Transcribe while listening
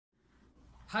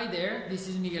Hi there, this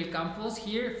is Miguel Campos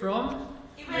here from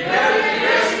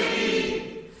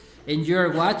University. And you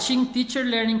are watching Teacher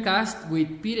Learning Cast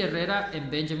with Pete Herrera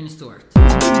and Benjamin Stewart.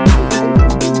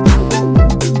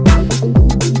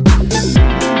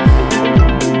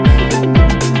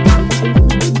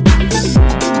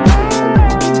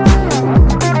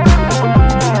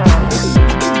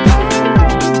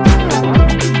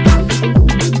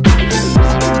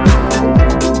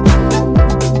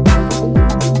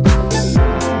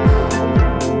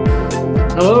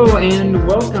 Hello and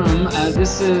welcome.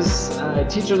 This is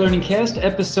Teacher Learning Cast,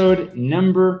 episode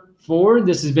number 4.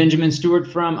 This is Benjamin Stewart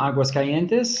from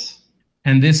Aguascalientes.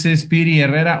 And this is Piri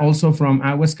Herrera, also from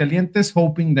Aguascalientes,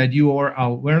 hoping that you are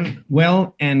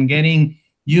well and getting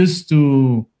used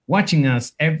to watching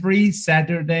us every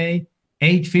Saturday,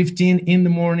 8:15 in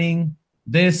the morning.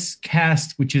 This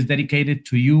cast, which is dedicated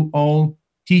to you all,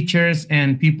 teachers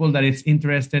and people that is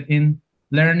interested in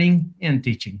learning and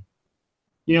teaching.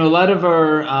 You know, a lot of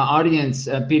our audience,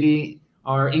 PD,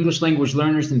 are English language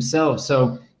learners themselves.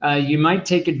 So you might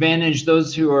take advantage,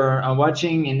 those who are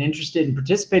watching and interested in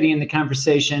participating in the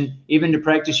conversation, even to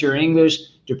practice your English,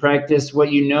 to practice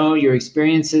what you know, your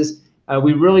experiences.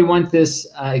 We really want this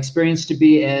experience to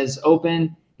be as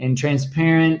open and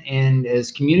transparent and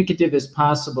as communicative as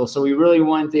possible. So we really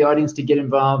want the audience to get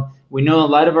involved. We know a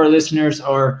lot of our listeners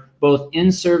are both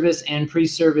in-service and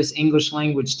pre-service English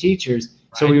language teachers.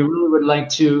 So we really would like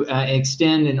to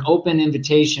extend an open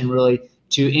invitation really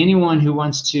to anyone who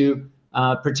wants to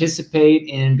participate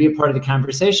and be a part of the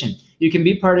conversation. You can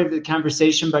be part of the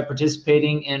conversation by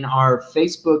participating in our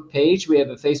Facebook page. We have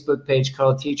a Facebook page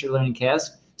called Teacher Learning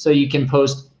Cast. So you can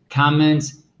post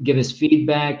comments, give us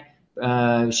feedback,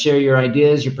 share your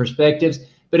ideas, your perspectives.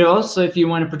 But also if you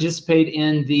want to participate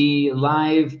in the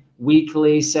live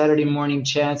weekly Saturday morning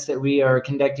chats that we are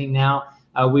conducting now,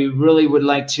 we really would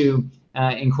like to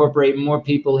incorporate more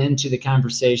people into the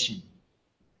conversation.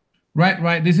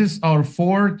 Right. This is our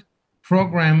 4th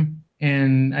program,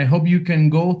 and I hope you can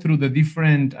go through the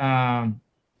different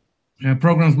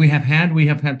programs we have had. We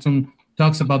have had some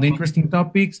talks about interesting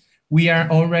topics. We are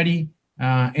already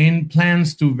in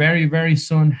plans to very, very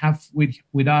soon have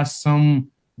with us some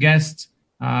guests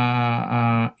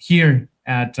here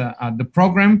at the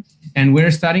program, and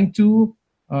we're starting to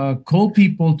call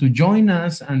people to join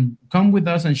us and come with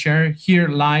us and share here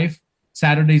live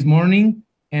Saturdays morning.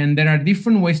 And there are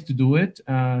different ways to do it.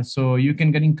 So you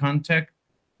can get in contact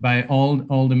by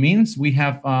all the means. We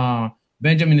have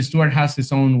Benjamin Stewart has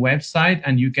his own website,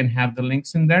 and you can have the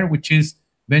links in there, which is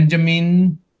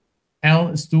Benjamin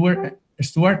L. Stewart,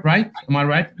 right? Am I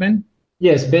right, Ben?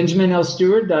 Yes,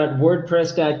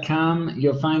 benjaminlstewart.wordpress.com.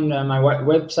 You'll find my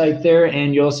website there,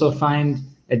 and you'll also find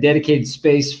a dedicated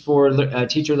space for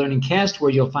Teacher Learning Cast,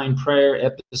 where you'll find prior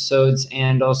episodes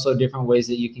and also different ways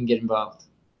that you can get involved.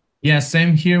 Yeah,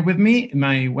 same here with me.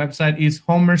 My website is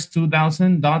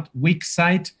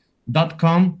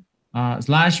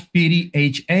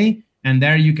homers2000.wixsite.com/PDHA. And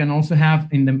there you can also have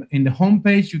in the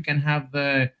homepage, you can have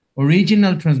the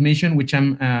original transmission, which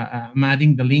I'm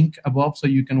adding the link above so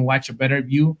you can watch a better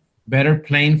view, better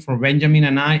playing for Benjamin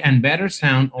and I, and better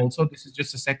sound also. This is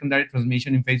just a secondary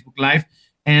transmission in Facebook Live.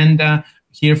 And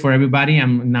here for everybody,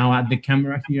 I'm now at the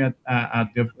camera here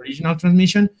at the original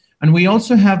transmission. And we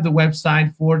also have the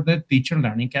website for the Teacher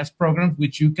Learning Cast programs,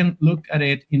 which you can look at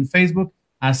it in Facebook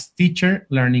as Teacher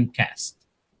Learning Cast.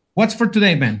 What's for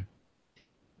today, Ben?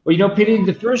 Well, you know, Peter,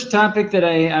 the first topic that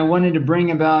I wanted to bring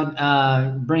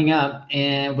up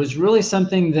and was really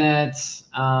something that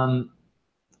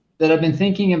that I've been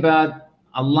thinking about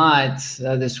a lot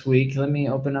this week. Let me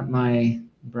open up my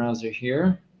browser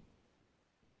here.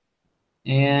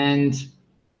 And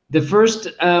the first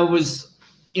was,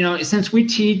 you know, since we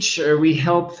teach or we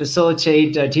help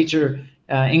facilitate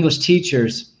English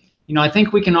teachers, you know, I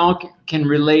think we can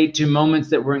relate to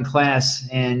moments that we're in class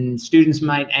and students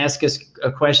might ask us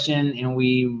a question and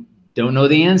we don't know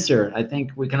the answer. I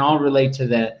think we can all relate to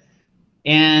that.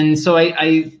 And so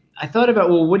I thought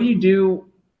about, well, what do you do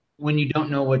when you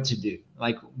don't know what to do?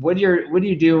 Like, what do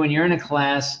you do when you're in a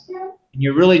class and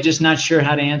you're really just not sure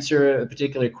how to answer a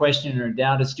particular question or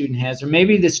doubt a student has, or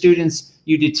maybe the students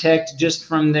you detect just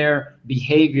from their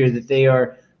behavior that they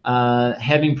are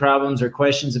having problems or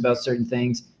questions about certain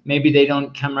things. Maybe they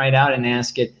don't come right out and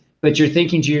ask it, but you're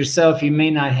thinking to yourself, you may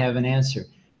not have an answer.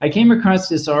 I came across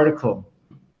this article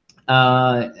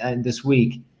this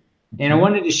week, and I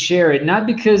wanted to share it, not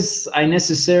because I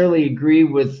necessarily agree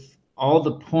with all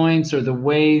the points or the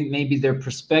way, maybe their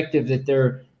perspective that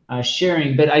they're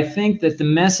sharing, but I think that the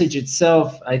message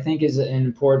itself, I think, is an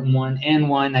important one, and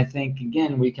one I think,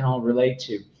 again, we can all relate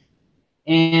to.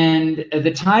 And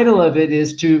the title of it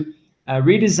is to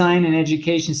redesign an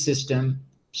education system.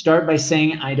 Start by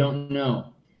saying, I don't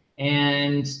know.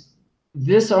 And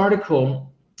this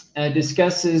article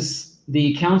discusses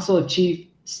the Council of Chief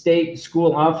State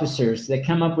School Officers that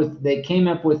came up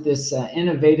with this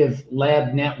innovative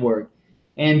lab network.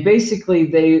 And basically,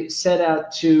 they set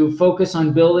out to focus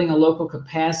on building a local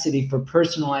capacity for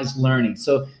personalized learning.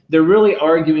 So they're really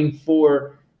arguing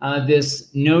for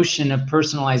this notion of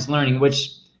personalized learning,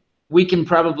 which we can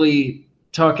probably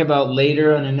talk about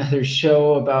later on another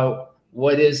show about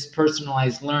what is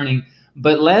personalized learning.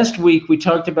 But last week, we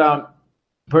talked about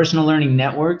personal learning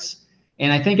networks,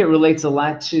 and I think it relates a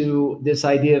lot to this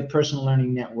idea of personal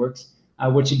learning networks,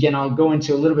 which again, I'll go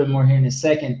into a little bit more here in a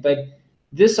second. But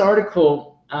this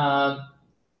article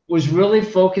was really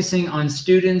focusing on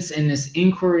students in this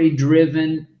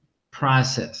inquiry-driven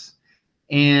process.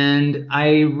 And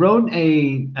I wrote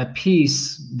a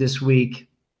piece this week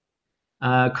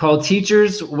called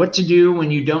Teachers, What to Do When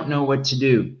You Don't Know What to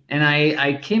Do. And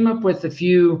I came up with a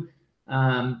few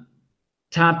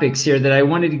topics here that I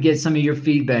wanted to get some of your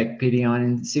feedback, PD, on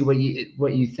and see what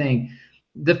you think.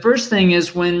 The first thing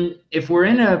is if we're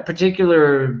in a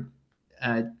particular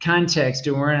context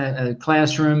and we're in a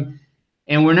classroom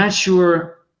and we're not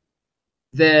sure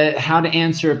how to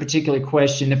answer a particular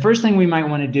question, the first thing we might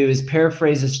want to do is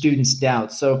paraphrase a student's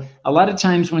doubts. So a lot of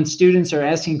times when students are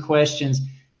asking questions,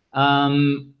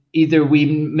 either we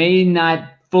may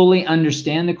not fully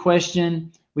understand the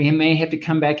question, we may have to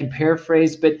come back and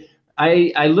paraphrase, but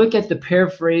I look at the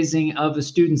paraphrasing of a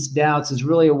student's doubts as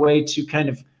really a way to kind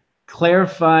of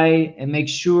clarify and make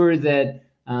sure that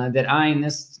I, in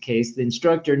this case, the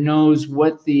instructor, knows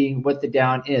what the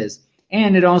doubt is.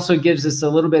 And it also gives us a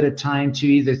little bit of time to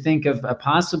either think of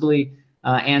possibly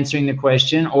answering the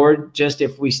question, or just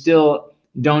if we still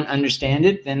don't understand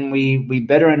it, then we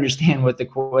better understand what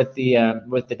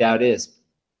the doubt is.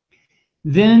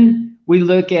 Then we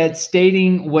look at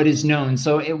stating what is known.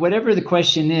 So whatever the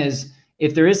question is,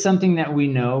 if there is something that we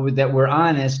know, that we're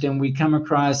honest and we come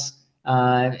across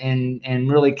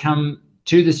and really come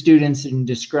to the students and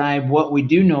describe what we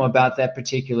do know about that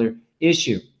particular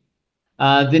issue.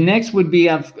 The next would be,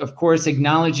 of course,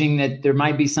 acknowledging that there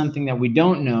might be something that we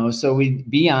don't know. So we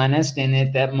be honest and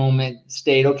at that moment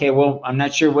state, okay, well, I'm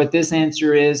not sure what this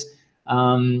answer is.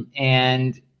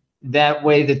 And that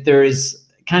way that there is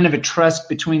kind of a trust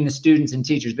between the students and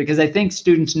teachers, because I think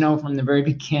students know from the very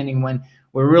beginning when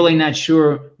we're really not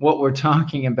sure what we're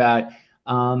talking about.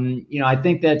 I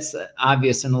think that's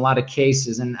obvious in a lot of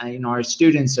cases, and our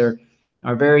students are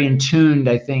very in tuned,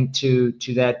 I think, to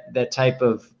that type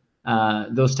of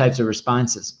those types of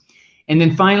responses. And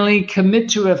then finally, commit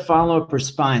to a follow-up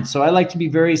response. So I like to be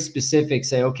very specific,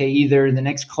 say, okay, either in the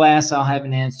next class I'll have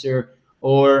an answer,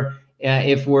 or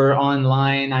if we're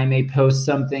online, I may post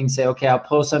something, say, okay, I'll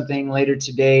post something later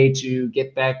today to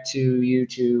get back to you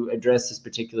to address this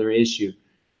particular issue.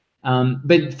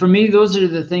 But for me, those are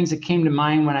the things that came to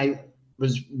mind when I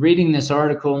was reading this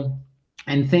article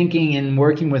and thinking and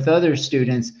working with other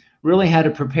students, really how to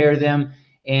prepare them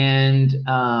and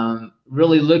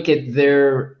really look at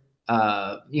their,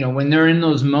 when they're in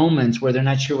those moments where they're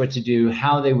not sure what to do,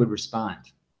 how they would respond.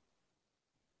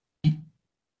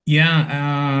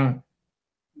 Yeah,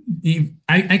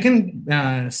 I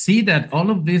can see that all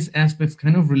of these aspects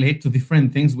kind of relate to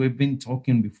different things we've been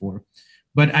talking before.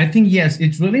 But I think, yes,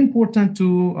 it's really important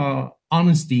to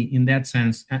honesty in that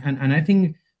sense. And I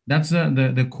think that's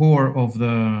the core of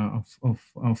the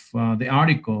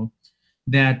article,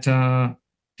 that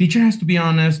teacher has to be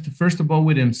honest, first of all,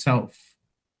 with himself,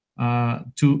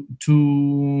 to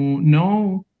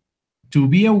know, to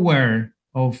be aware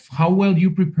of how well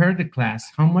you prepare the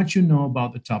class, how much you know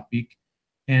about the topic,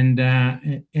 and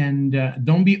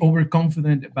don't be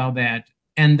overconfident about that.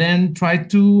 And then try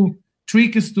to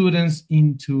trick students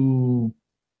into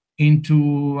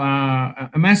a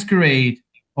masquerade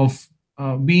of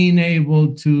being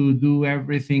able to do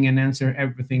everything and answer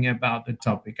everything about the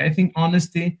topic. I think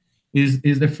honesty is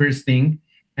the first thing.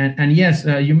 And yes,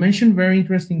 you mentioned very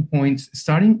interesting points.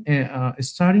 Starting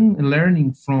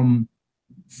learning from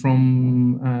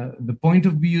the point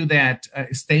of view that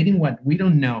stating what we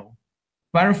don't know,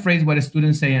 paraphrase what a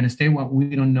student say and state what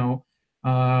we don't know.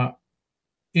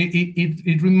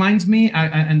 It reminds me,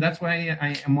 and that's why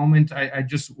I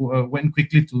just went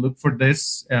quickly to look for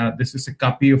this. This is a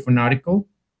copy of an article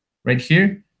right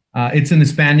here. It's in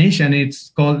Spanish and it's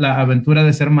called La Aventura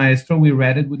de Ser Maestro. We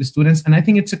read it with the students, and I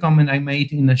think it's a comment I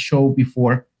made in a show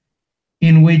before,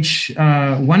 in which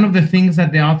one of the things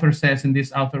that the author says, in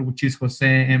this author, which is Jose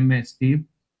M. Steve,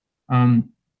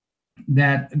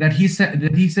 that he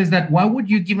says that why would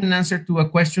you give an answer to a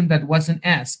question that wasn't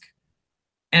asked?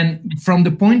 And from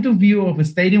the point of view of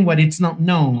stating what it's not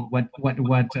known,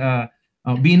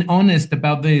 being honest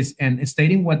about this and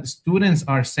stating what the students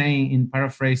are saying in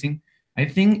paraphrasing, I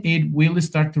think it will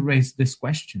start to raise this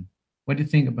question. What do you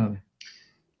think about it?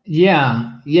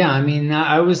 Yeah, yeah. I mean,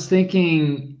 I was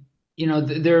thinking, you know,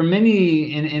 there are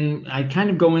many, and I kind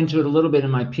of go into it a little bit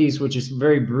in my piece, which is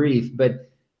very brief, but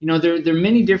you know, there are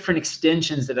many different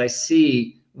extensions that I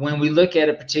see when we look at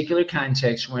a particular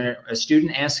context where a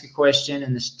student asks a question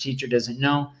and the teacher doesn't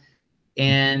know.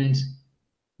 And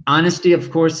honesty,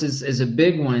 of course, is a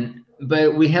big one,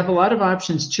 but we have a lot of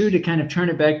options too to kind of turn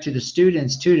it back to the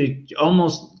students too, to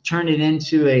almost turn it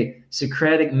into a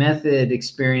Socratic method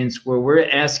experience where we're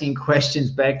asking questions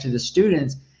back to the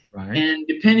students. Right. And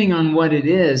depending on what it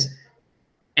is,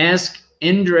 ask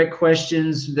indirect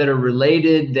questions that are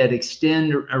related, that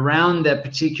extend around that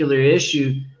particular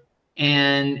issue,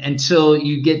 and until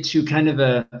you get to kind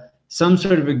of some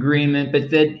sort of agreement. But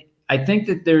that I think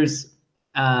that there's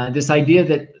this idea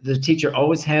that the teacher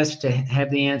always has to have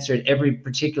the answer at every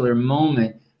particular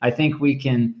moment. I think we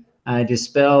can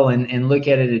dispel and look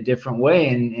at it a different way,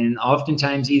 and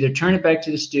oftentimes either turn it back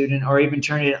to the student or even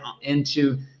turn it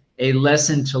into a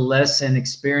lesson to lesson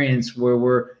experience where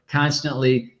we're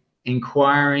constantly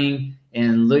inquiring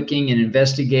and looking and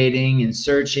investigating and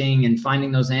searching and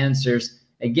finding those answers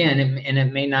again. And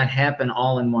it may not happen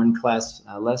all in one class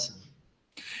lesson.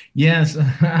 Yes,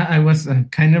 I was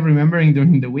kind of remembering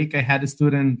during the week I had a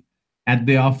student at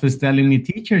the office telling me,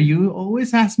 "Teacher, you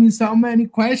always ask me so many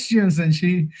questions," and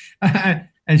she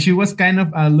and she was kind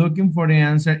of looking for the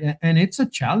answer. And it's a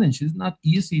challenge. It's not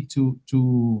easy to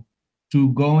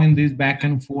go in this back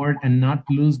and forth and not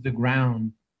lose the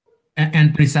ground.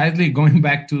 And precisely going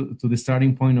back to the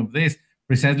starting point of this,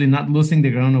 precisely not losing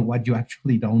the ground of what you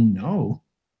actually don't know,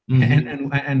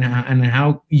 and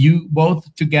how you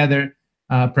both together,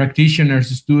 practitioners,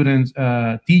 students,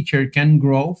 teacher, can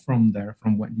grow from there,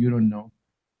 from what you don't know.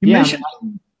 You mentioned,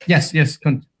 yes.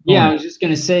 Yeah, I was just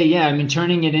going to say, yeah, I mean,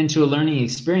 turning it into a learning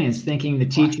experience, thinking the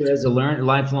teacher as a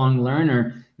lifelong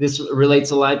learner. This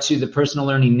relates a lot to the personal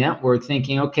learning network,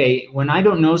 thinking, okay, when I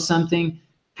don't know something,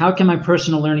 how can my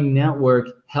personal learning network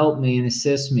help me and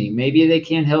assist me? Maybe they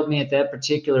can't help me at that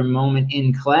particular moment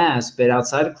in class, but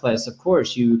outside of class, of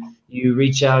course, you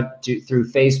reach out through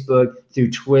Facebook, through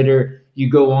Twitter, you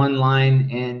go online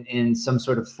and in some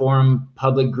sort of forum,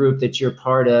 public group that you're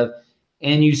part of,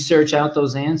 and you search out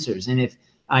those answers. And if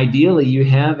ideally you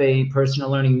have a personal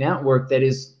learning network that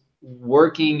is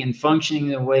working and functioning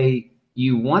the way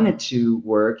you want it to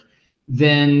work,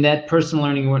 then that personal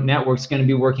learning network is going to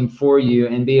be working for you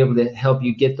and be able to help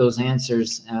you get those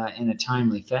answers in a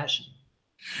timely fashion.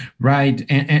 Right,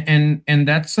 and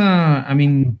that's I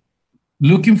mean,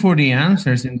 looking for the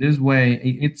answers in this way,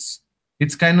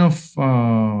 it's kind of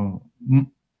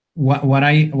what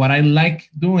I like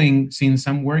doing, since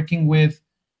I'm working with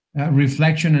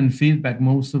reflection and feedback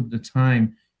most of the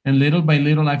time. And little by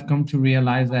little, I've come to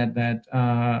realize that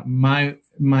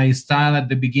my style at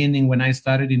the beginning, when I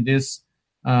started in this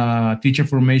teacher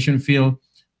formation field,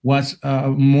 was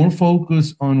more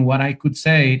focused on what I could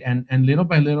say, and little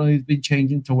by little, it's been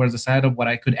changing towards the side of what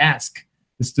I could ask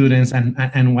the students,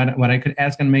 and what I could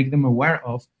ask and make them aware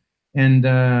of. And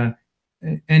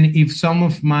if some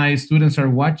of my students are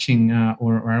watching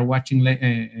or are watching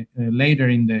later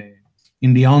in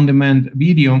the on-demand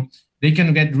video, they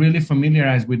can get really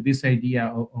familiarized with this idea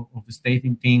of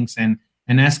stating things and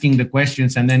asking the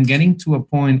questions, and then getting to a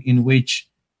point in which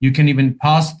you can even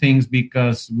pause things,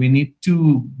 because we need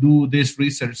to do this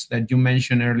research that you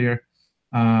mentioned earlier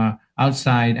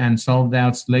outside, and solve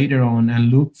doubts later on,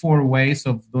 and look for ways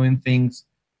of doing things,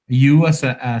 you as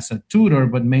a tutor,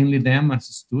 but mainly them as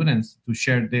students, to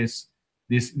share this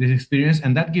experience,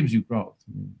 and that gives you growth.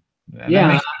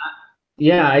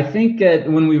 Yeah, I think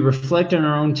that when we reflect on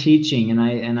our own teaching,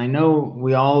 and I know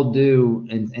we all do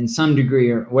in some degree,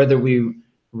 or whether we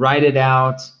write it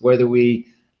out, whether we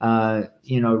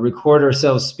record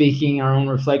ourselves speaking our own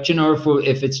reflection, or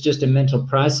if it's just a mental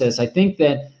process, I think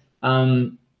that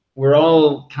we're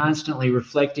all constantly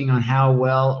reflecting on how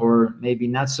well, or maybe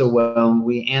not so well,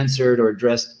 we answered or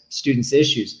addressed students'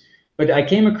 issues. But I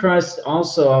came across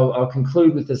also, I'll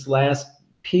conclude with this last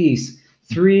piece,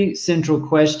 3 central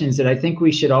questions that I think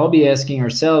we should all be asking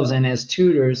ourselves. And as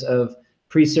tutors of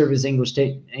pre-service English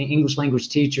language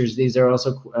teachers, these are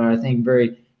also, I think,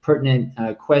 very pertinent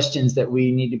questions that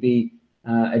we need to be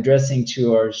addressing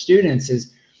to our students.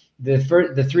 Is the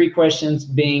 3 questions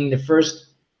being: the first,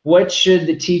 what should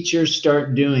the teacher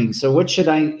start doing? So what should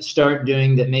I start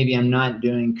doing that maybe I'm not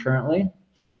doing currently?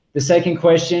 The second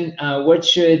question, what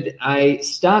should I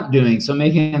stop doing? So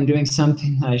maybe I'm doing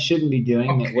something that I shouldn't be doing.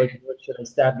 Okay. What should I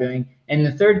stop doing? And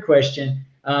the third question,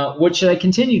 what should I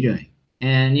continue doing?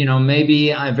 And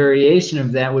maybe a variation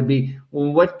of that would be,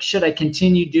 well, what should I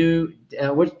continue to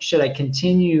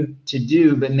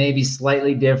do, but maybe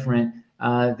slightly different,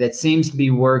 that seems to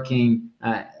be working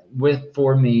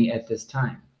for me at this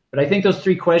time? But I think those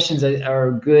three questions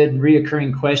are good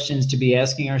reoccurring questions to be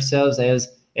asking ourselves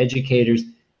as educators,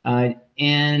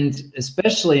 and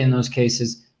especially in those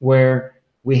cases where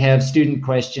we have student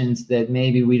questions that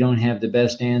maybe we don't have the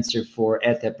best answer for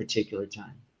at that particular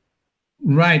time.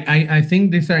 Right. I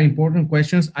think these are important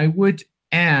questions. I would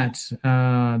add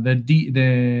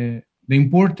the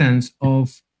importance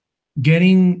of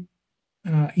getting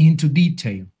into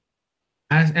detail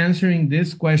as answering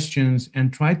these questions,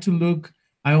 and try to look.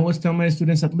 I always tell my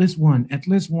students at least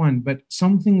one, but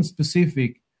something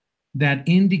specific that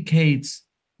indicates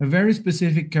a very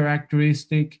specific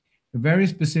characteristic, a very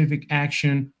specific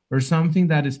action, or something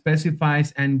that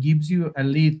specifies and gives you a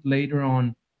lead later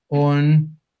on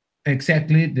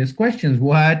exactly these questions: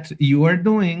 what you are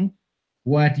doing,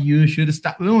 what you should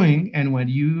stop doing, and what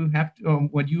you have to,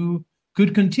 what you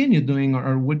could continue doing,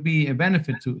 or would be a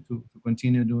benefit to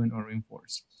continue doing or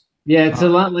reinforce. Yeah, it's a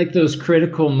lot like those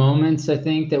critical moments, I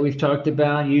think, that we've talked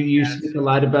about. You Yes. speak a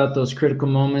lot about those critical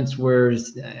moments where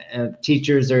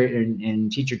teachers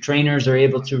and teacher trainers are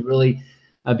able to really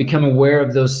become aware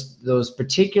of those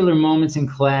particular moments in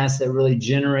class that really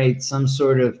generate some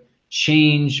sort of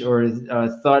change or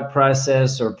thought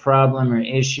process or problem or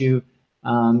issue.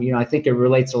 I think it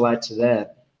relates a lot to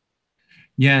that.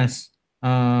 Yes.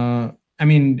 I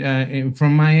mean,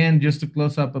 from my end, just to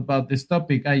close up about this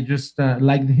topic, I just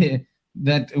like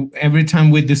that every time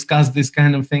we discuss this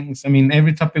kind of things, I mean,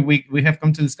 every topic we have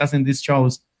come to discuss in these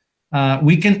shows,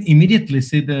 we can immediately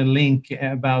see the link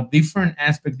about different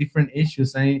aspects, different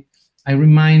issues. I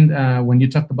remind when you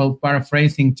talk about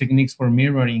paraphrasing techniques for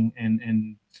mirroring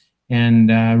and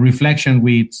reflection,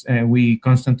 we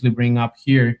constantly bring up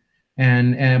here.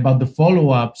 And about the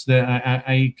follow-ups,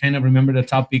 I kind of remember the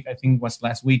topic, I think was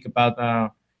last week,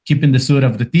 about keeping the suit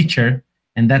of the teacher.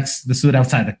 And that's the suit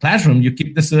outside the classroom. You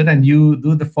keep the suit and you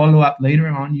do the follow-up later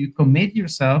on. You commit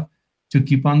yourself to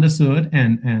keep on the suit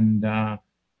and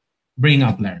bring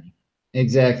up learning.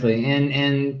 Exactly.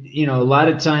 And a lot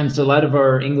of times, a lot of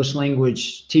our English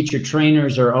language teacher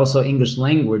trainers are also English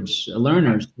language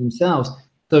learners themselves.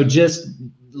 So just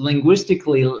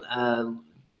linguistically,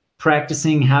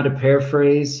 practicing how to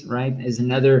paraphrase, right, is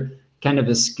another kind of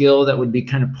a skill that would be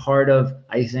kind of part of,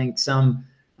 I think, some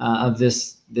of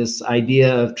this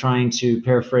idea of trying to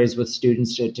paraphrase with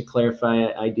students to clarify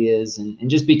ideas and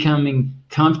just becoming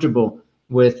comfortable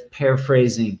with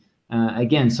paraphrasing.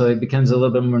 Again, so it becomes a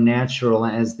little bit more natural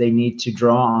as they need to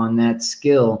draw on that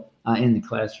skill in the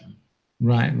classroom.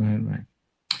 Right.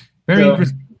 Very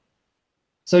interesting.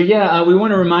 So yeah, we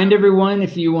want to remind everyone,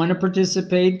 if you want to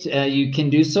participate, you can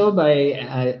do so by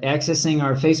accessing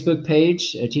our Facebook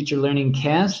page, Teacher Learning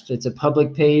Cast. It's a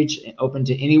public page open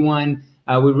to anyone.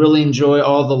 We really enjoy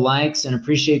all the likes and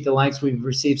appreciate the likes we've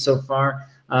received so far.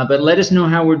 But let us know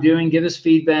how we're doing. Give us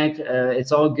feedback.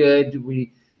 It's all good.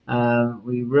 We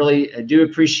really do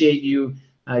appreciate you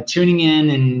tuning in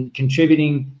and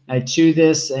contributing to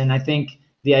this. And I think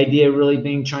the idea really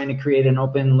being trying to create an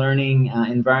open learning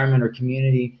environment or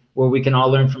community where we can all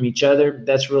learn from each other.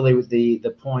 That's really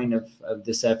the point of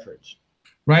this effort.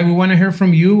 Right. We want to hear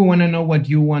from you. We want to know what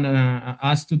you want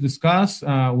us to discuss.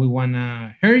 We want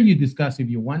to hear you discuss. If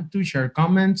you want to share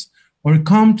comments or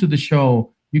come to the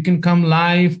show, you can come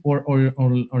live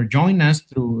or join us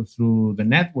through the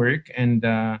network and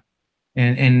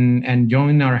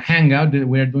join our Hangout.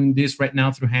 We're doing this right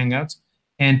now through Hangouts,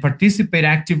 and participate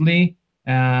actively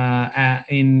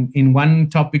in one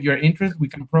topic you're interested. We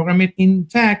can program it. In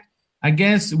fact, I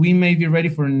guess we may be ready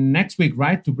for next week,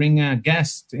 right? To bring a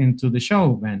guest into the show,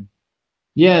 Ben.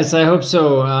 Yes, I hope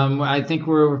so. I think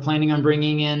we're planning on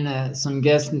bringing in some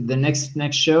guests the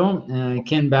next show.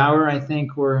 Ken Bauer, I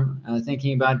think we're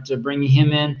thinking about bringing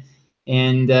him in,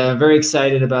 and very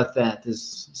excited about that.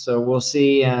 So we'll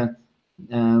see.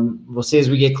 We'll see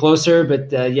as we get closer.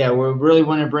 But yeah, we really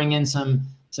want to bring in some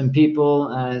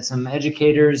people, some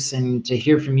educators, and to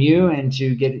hear from you and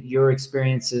to get your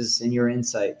experiences and your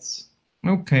insights.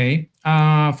 Okay.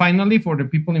 Finally, for the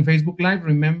people in Facebook Live,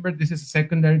 remember this is a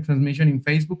secondary transmission in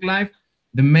Facebook Live.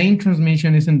 The main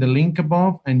transmission is in the link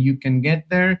above, and you can get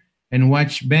there and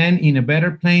watch Ben in a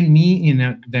better plane, me in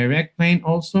a direct plane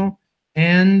also,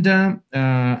 and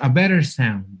a better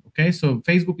sound. Okay, so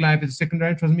Facebook Live is a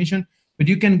secondary transmission, but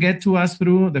you can get to us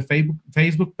through the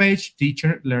Facebook page,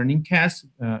 Teacher Learning Cast.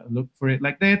 Look for it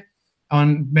like that.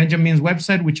 On Benjamin's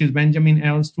website, which is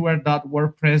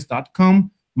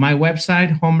benjaminlstewart.wordpress.com. My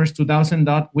website,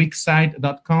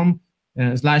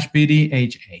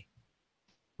 homers2000.wixsite.com/PDHA.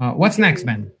 What's next,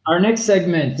 Ben? Our next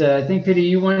segment, I think, Pity,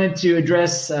 you wanted to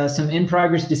address some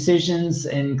in-progress decisions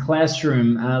in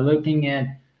classroom, looking at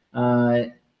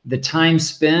the time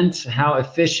spent, how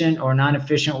efficient or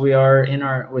non-efficient we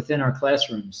are within our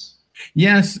classrooms.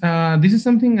 Yes, this is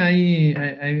something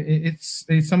it's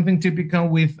something typical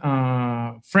with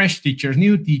fresh teachers,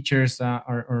 new teachers,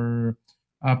 or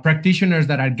practitioners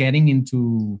that are getting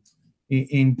into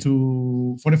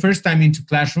for the first time into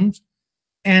classrooms,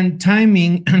 and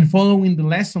timing and following the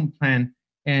lesson plan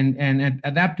and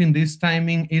adapting this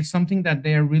timing is something that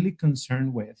they are really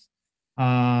concerned with.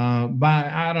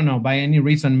 I don't know, by any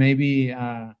reason, maybe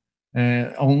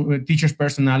own teacher's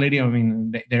personality, I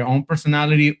mean, their own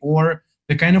personality, or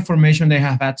the kind of formation they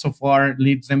have had so far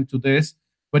leads them to this.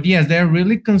 But yes, they're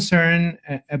really concerned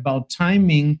about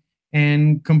timing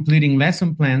and completing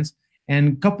lesson plans.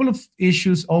 And a couple of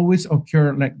issues always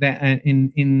occur like that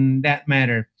in that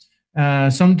matter.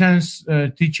 Sometimes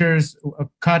teachers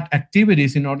cut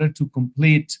activities in order to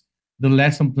complete the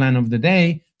lesson plan of the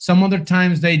day. Some other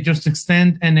times they just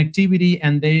extend an activity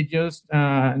and they just,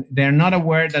 they're not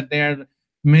aware that they're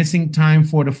missing time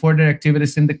for the further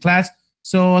activities in the class.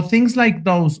 So things like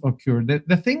those occur.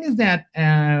 The thing is that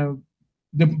the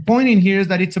point in here is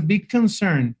that it's a big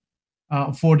concern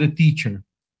for the teacher.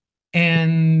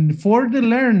 And for the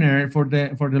learner, for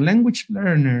the language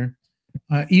learner,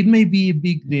 it may be a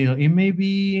big deal. It may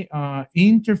be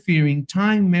interfering,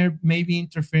 time may be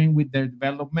interfering with their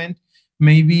development,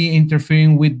 maybe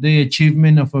interfering with the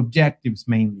achievement of objectives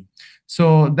mainly.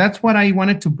 So that's what I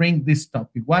wanted to bring this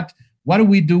topic. What do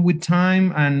we do with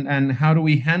time, and how do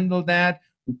we handle that?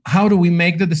 How do we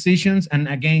make the decisions? And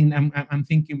again, I'm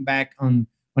thinking back on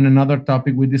another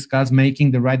topic we discussed, making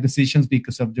the right decisions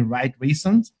because of the right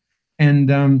reasons.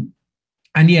 And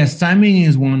yes, timing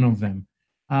is one of them.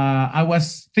 I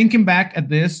was thinking back at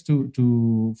this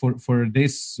for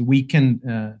this weekend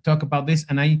talk about this,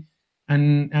 and I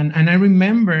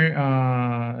remember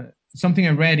something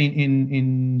I read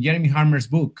in Jeremy Harmer's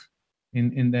book,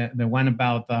 in the one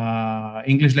about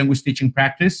English language teaching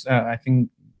practice. I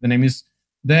think the name is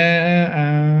the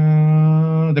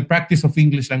Practice of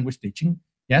English Language Teaching.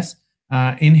 Yes,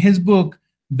 in his book,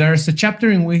 there's a chapter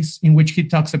in which he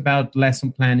talks about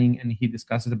lesson planning, and he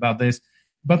discusses about this.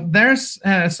 But there's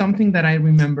something that I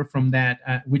remember from that,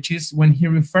 which is when he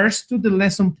refers to the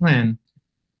lesson plan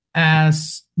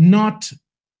as not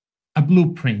a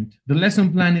blueprint. The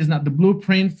lesson plan is not the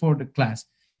blueprint for the class.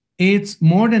 It's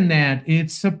more than that.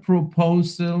 It's a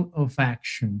proposal of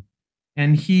action.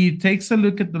 And he takes a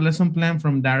look at the lesson plan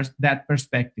from that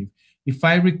perspective. If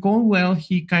I recall well,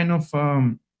 he kind of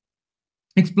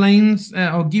explains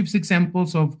or gives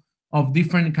examples of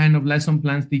different kind of lesson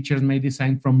plans teachers may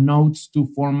design, from notes to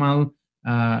formal,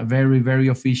 very, very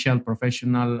official,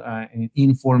 professional,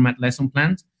 in-format lesson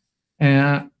plans.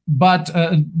 But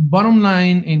bottom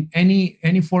line, in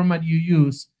any format you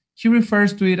use, he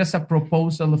refers to it as a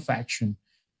proposal of action.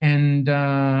 And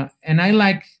I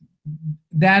like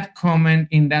that comment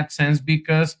in that sense,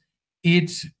 because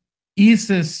it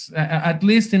eases, at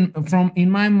least in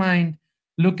my mind,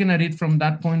 looking at it from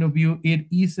that point of view, it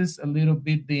eases a little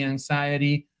bit the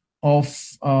anxiety of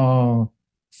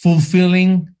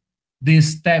fulfilling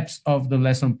these steps of the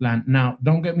lesson plan. Now,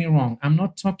 don't get me wrong. I'm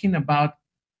not talking about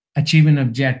achieving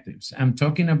objectives. I'm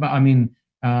talking about,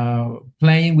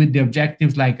 playing with the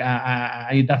objectives like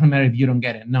it doesn't matter if you don't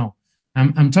get it. No,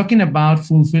 I'm talking about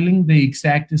fulfilling the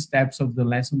exact steps of the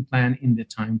lesson plan in the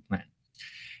time plan.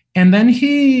 And then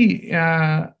he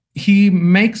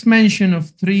makes mention of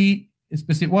three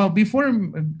specific, well, before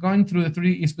going through the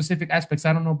three specific aspects,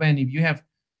 I don't know, Ben, if you have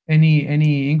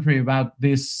any inquiry about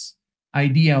this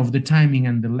idea of the timing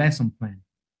and the lesson plan.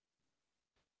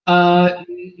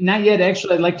 Not yet.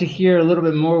 Actually, I'd like to hear a little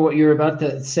bit more what you're about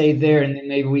to say there, and then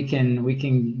maybe we can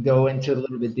go into it a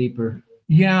little bit deeper.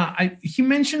 Yeah, he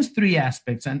mentions three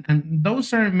aspects, and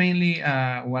those are mainly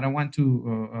what I want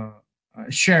to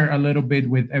share a little bit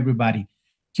with everybody.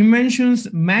 He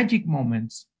mentions magic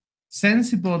moments,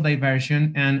 sensible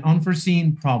diversion, and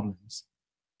unforeseen problems.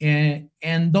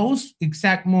 And those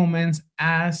exact moments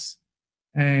as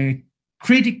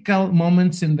critical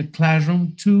moments in the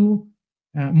classroom to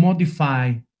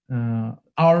modify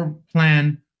our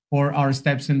plan or our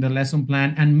steps in the lesson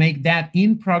plan and make that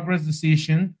in progress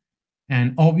decision.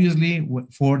 And obviously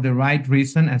for the right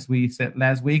reason, as we said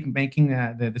last week, making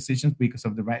the decisions because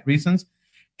of the right reasons.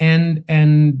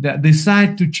 and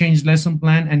decide to change lesson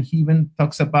plan. And he even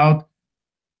talks about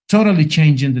totally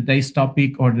changing the day's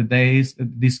topic or the day's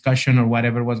discussion or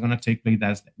whatever was going to take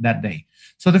place that day.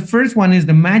 So the first one is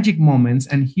the magic moments,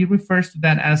 and he refers to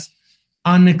that as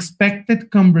unexpected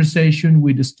conversation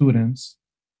with the students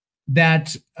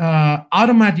that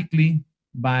automatically,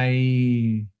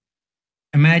 by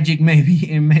a magic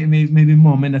maybe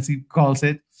moment, as he calls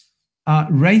it,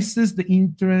 raises the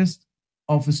interest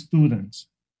of students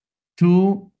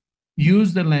to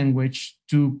use the language,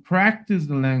 to practice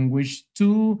the language,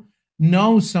 to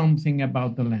know something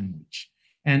about the language.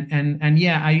 And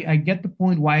yeah, I get the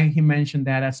point why he mentioned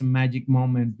that as a magic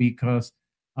moment, because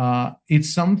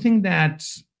it's something that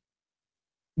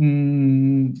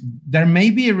there may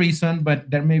be a reason,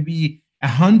 but there may be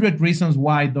 100 reasons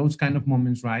why those kind of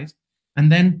moments rise.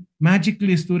 And then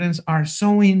magically students are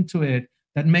so into it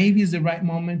that maybe it's the right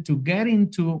moment to get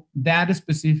into that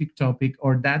specific topic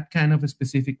or that kind of a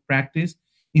specific practice,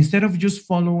 instead of just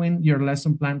following your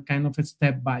lesson plan kind of a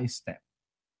step by step.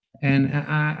 And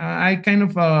I kind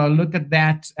of look at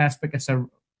that aspect as a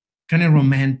kind of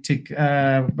romantic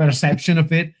perception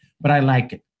of it, but I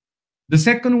like it. The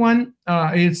second one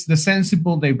is the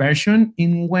sensible diversion,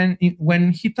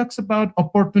 when he talks about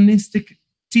opportunistic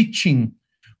teaching,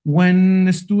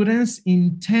 when students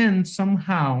intend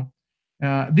somehow,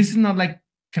 this is not like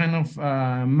kind of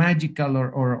magical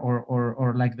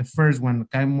or like the first one,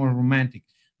 kind of more romantic.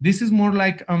 This is more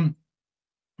like a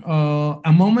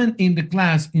moment in the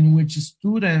class in which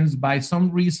students, by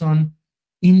some reason,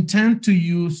 intend to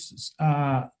use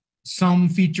some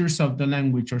features of the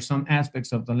language or some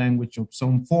aspects of the language or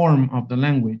some form of the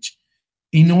language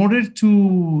in order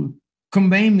to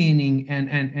convey meaning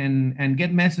and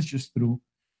get messages through.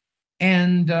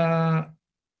 And that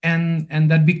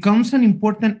becomes an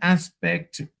important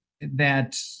aspect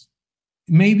that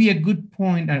may be a good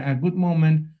point, a good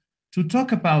moment to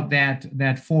talk about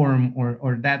that form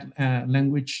or that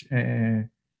language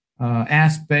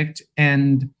aspect,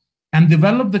 and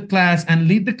develop the class and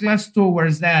lead the class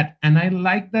towards that. And I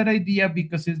like that idea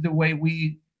because it's the way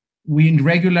we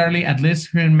regularly, at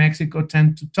least here in Mexico,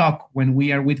 tend to talk when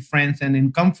we are with friends and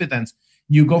in confidence.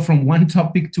 You go from one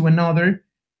topic to another,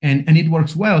 and it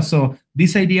works well. So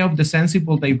this idea of the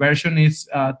sensible diversion is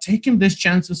taking these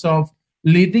chances of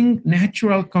leading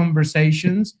natural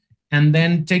conversations, and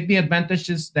then take the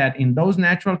advantages that in those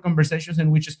natural conversations in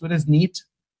which students feel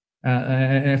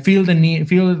the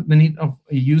need of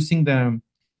using the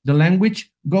language,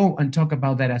 go and talk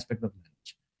about that aspect of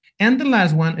language. And the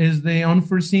last one is the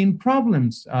unforeseen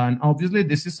problems. And obviously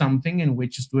this is something in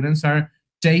which students are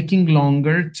taking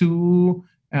longer to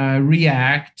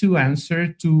react, to answer,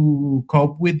 to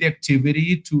cope with the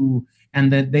activity,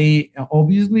 and that they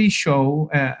obviously show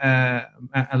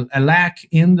a lack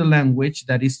in the language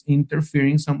that is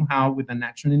interfering somehow with an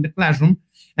action in the classroom.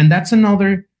 And that's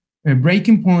another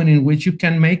breaking point in which you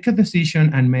can make a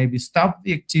decision and maybe stop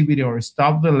the activity or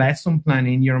stop the lesson plan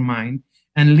in your mind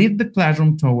and lead the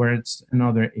classroom towards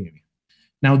another area.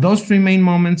 Now, those three main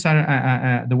moments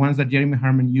are the ones that Jeremy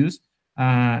Harmon used.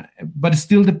 But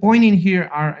still, the point in here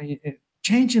are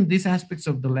changing these aspects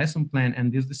of the lesson plan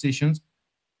and these decisions.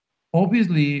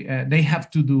 Obviously, they have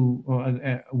to do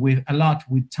with a lot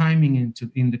with timing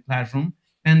in the classroom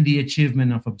and the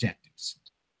achievement of objectives.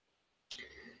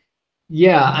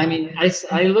 Yeah, I mean,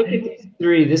 I look at these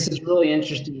three. This is really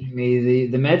interesting to me.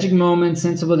 The magic moment,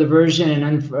 sensible diversion,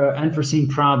 and unforeseen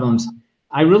problems.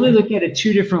 I really look at it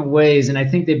two different ways, and I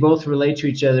think they both relate to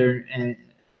each other and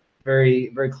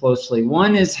very, very closely.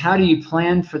 One is, how do you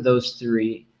plan for those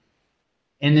three?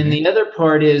 And then the other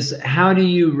part is, how do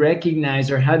you recognize,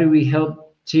 or how do we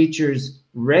help teachers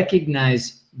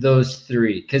recognize those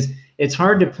three? Because it's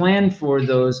hard to plan for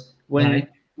those when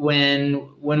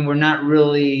we're not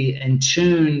really in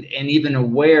tune and even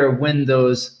aware when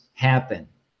those happen.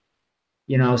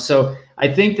 You know, so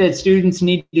I think that students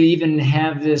need to even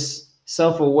have this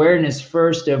self-awareness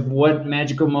first of what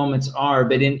magical moments are,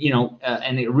 but in,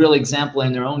 and a real example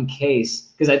in their own case.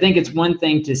 Because I think it's one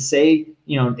thing to say,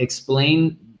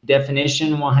 explain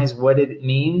definition-wise what it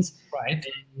means. Right.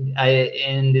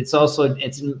 And it's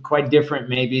quite different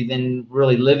maybe than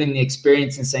really living the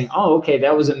experience and saying, oh, okay,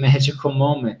 that was a magical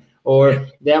moment, or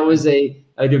that was a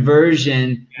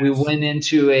diversion. Yes. We went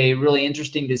into a really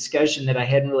interesting discussion that I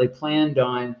hadn't really planned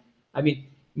on. I mean,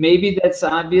 maybe that's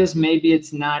obvious, maybe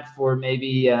it's not for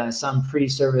maybe some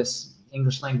pre-service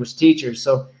English language teachers.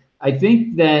 So I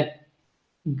think that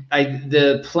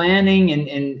the planning,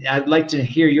 and I'd like to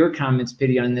hear your comments,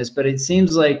 Pity, on this, but it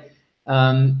seems like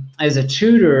as a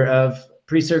tutor of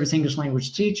pre-service English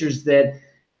language teachers that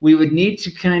we would need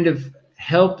to kind of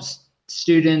help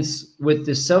students with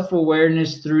the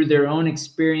self-awareness through their own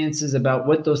experiences about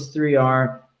what those three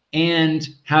are and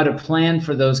how to plan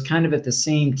for those kind of at the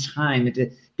same time,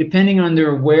 depending on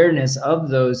their awareness of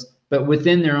those, but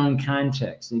within their own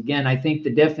context. Again, I think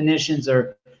the definitions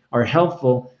are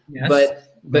helpful, Yes.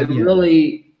 but Yeah.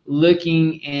 really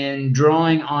looking and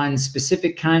drawing on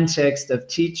specific context of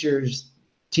teacher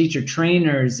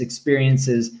trainers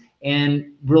experiences, and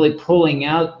really pulling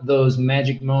out those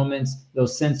magic moments,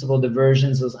 those sensible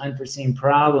diversions, those unforeseen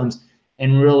problems,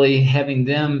 and really having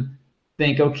them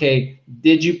think, okay,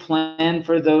 did you plan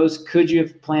for those? Could you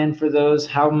have planned for those?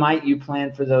 How might you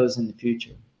plan for those in the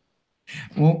future?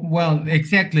 Well,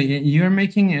 exactly. You're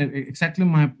making exactly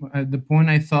the point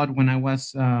I thought when I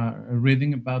was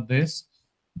reading about this.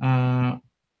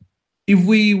 If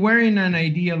we were in an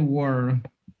ideal world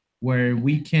where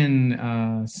we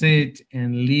can sit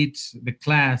and lead the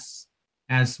class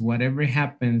as whatever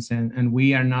happens, and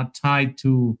we are not tied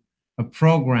to a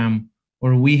program,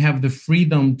 or we have the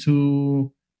freedom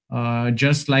to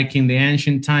just like in the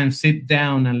ancient times, sit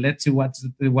down and let's see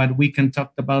what we can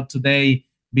talk about today,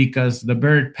 because the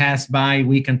bird passed by,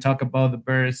 we can talk about the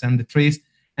birds and the trees,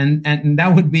 and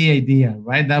that would be ideal,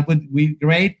 right? That would be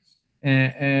great.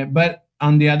 But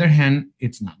on the other hand,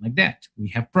 it's not like that. We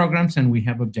have programs and we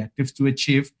have objectives to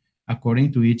achieve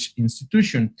according to each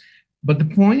institution. But the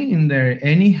point in there,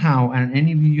 anyhow, and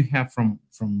any view you have from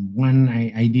one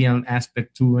ideal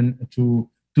aspect to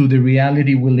the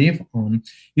reality we live on,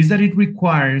 is that it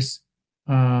requires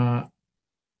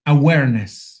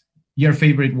awareness. Your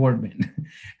favorite word, Ben.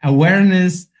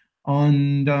 Awareness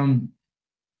on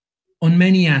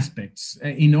many aspects.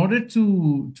 In order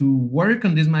to work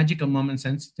on these magical moments,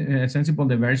 sensible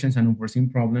diversions, and unforeseen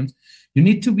problems, you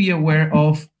need to be aware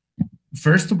of,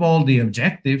 first of all, the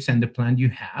objectives and the plan you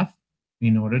have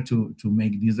in order to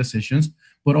make these decisions,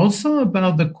 but also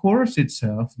about the course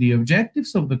itself, the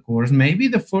objectives of the course, maybe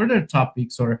the further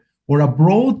topics, or a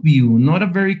broad view, not a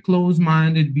very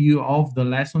close-minded view of the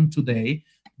lesson today,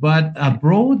 but a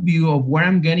broad view of where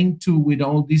I'm getting to with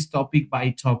all this topic by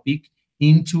topic,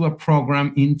 into a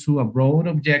program, into a broad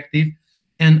objective.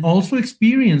 And also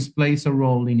experience plays a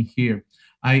role in here.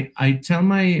 I tell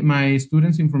my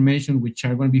students information, which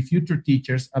are going to be future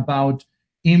teachers, about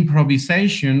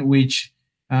improvisation, which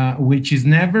is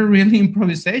never really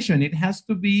improvisation. It has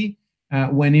to be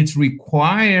when it's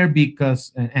required,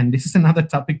 because, and this is another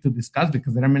topic to discuss,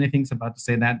 because there are many things about to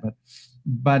say that,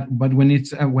 but when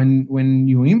it's when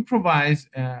you improvise,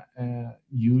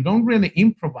 you don't really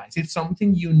improvise. It's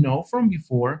something you know from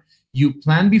before, you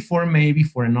plan before, maybe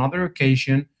for another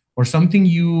occasion, or something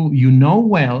you know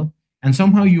well, and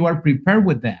somehow you are prepared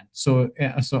with that. So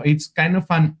it's kind of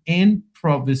an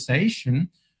improvisation,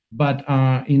 but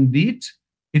indeed,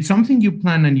 it's something you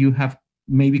plan and you have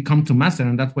maybe come to master,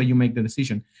 and that's why you make the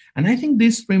decision. And I think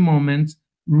these three moments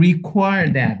require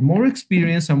that more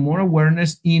experience and more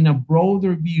awareness in a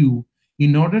broader view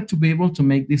in order to be able to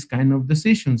make these kind of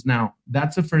decisions. Now,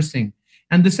 that's the first thing.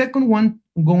 And the second one,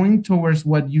 going towards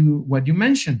what you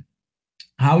mentioned,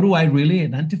 how do I really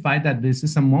identify that this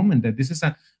is a moment, that this is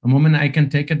a moment I can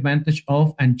take advantage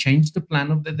of and change the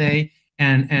plan of the day?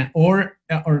 Or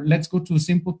let's go to a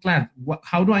simple class.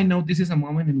 How do I know this is a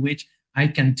moment in which I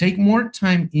can take more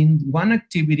time in one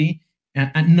activity,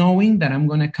 and knowing that I'm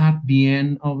going to cut the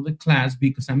end of the class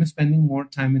because I'm spending more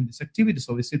time in this activity?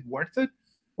 So is it worth it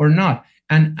or not?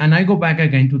 And I go back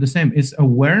again to the same. It's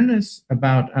awareness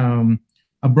about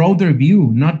a broader view,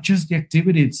 not just the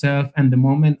activity itself and the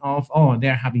moment of, oh,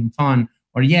 they're having fun,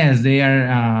 or yes, they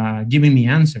are giving me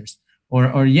answers,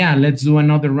 or yeah, let's do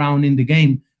another round in the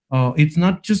game. It's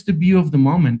not just the view of the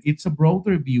moment, it's a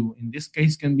broader view. In this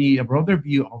case, can be a broader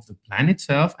view of the plan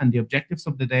itself and the objectives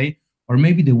of the day, or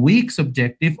maybe the week's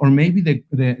objective, or maybe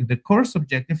the course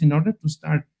objective, in order to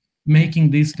start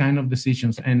making these kind of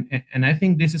decisions. And I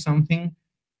think this is something,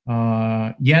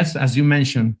 yes, as you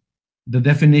mentioned, the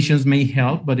definitions may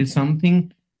help, but it's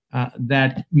something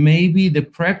that maybe the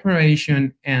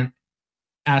preparation, and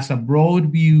as a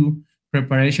broad view,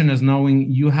 preparation as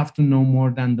knowing you have to know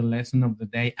more than the lesson of the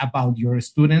day about your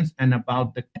students and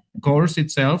about the course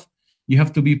itself. You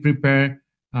have to be prepared,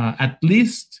 at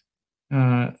least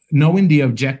knowing the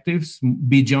objectives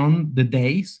beyond the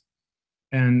days,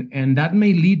 and that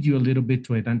may lead you a little bit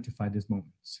to identify these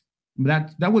moments.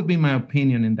 That would be my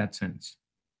opinion in that sense.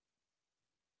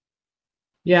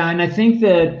 Yeah, and I think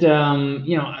that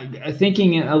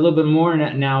thinking a little bit more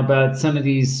now about some of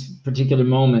these particular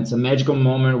moments, a magical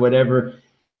moment or whatever,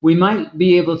 we might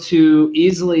be able to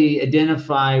easily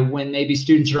identify when maybe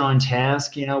students are on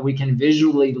task. We can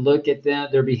visually look at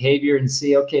their behavior and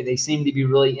see, okay, they seem to be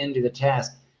really into the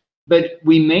task. but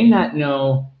we may not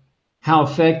know how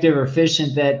effective or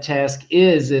efficient that task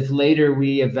is if later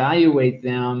we evaluate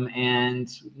them and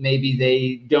maybe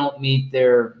they don't meet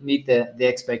the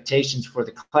expectations for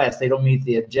the class. They don't meet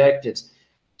the objectives.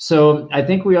 So I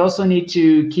think we also need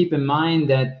to keep in mind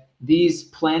that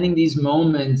planning these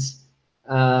moments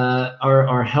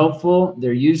are helpful,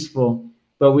 they're useful,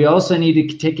 but we also need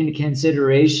to take into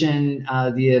consideration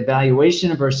the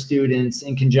evaluation of our students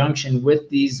in conjunction with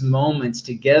these moments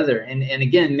together. And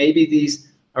again, maybe these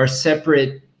are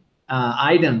separate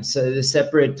items, the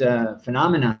separate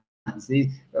phenomena.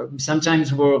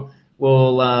 Sometimes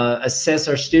we'll assess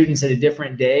our students at a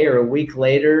different day or a week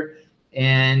later,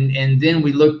 and then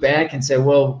we look back and say,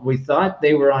 well, we thought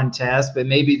they were on task, but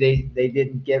maybe they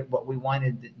didn't get what we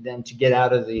wanted them to get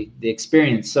out of the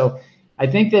experience. So I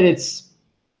think that it's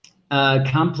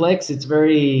complex. It's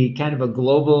very kind of a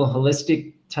global,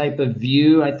 holistic type of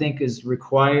view, I think, is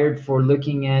required for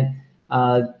looking at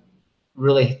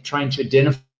really trying to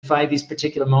identify these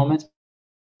particular moments.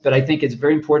 But I think it's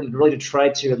very important really to try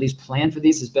to at least plan for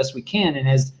these as best we can. And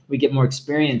as we get more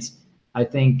experience, I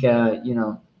think,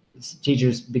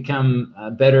 teachers become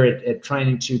better at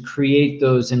trying to create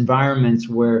those environments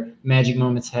where magic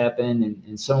moments happen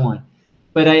and so on.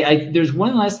 But there's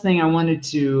one last thing I wanted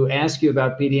to ask you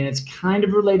about, PD, and it's kind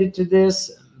of related to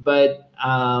this, but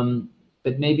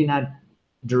maybe not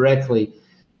directly.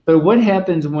 But what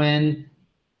happens when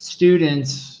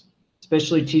students,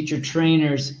 especially teacher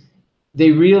trainers, they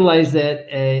realize that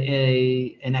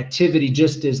an activity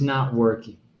just is not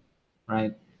working,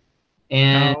 right?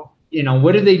 And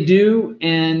what do they do,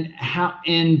 and how,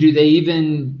 and do they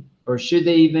even, or should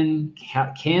they even,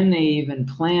 can they even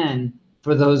plan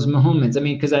for those moments? I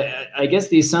mean, because I guess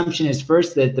the assumption is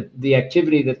first that the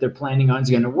activity that they're planning on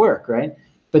is going to work, right?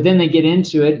 But then they get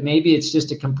into it, maybe it's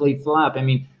just a complete flop. I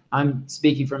mean, I'm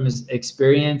speaking from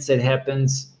experience. It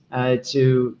happens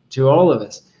to all of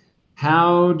us.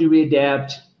 How do we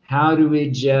adapt? How do we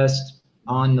adjust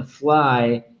on the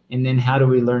fly? And then how do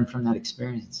we learn from that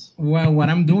experience? Well, what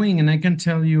I'm doing, and I can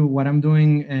tell you what I'm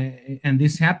doing, and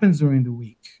this happens during the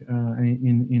week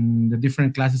in the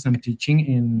different classes I'm teaching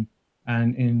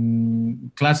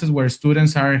in classes where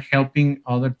students are helping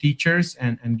other teachers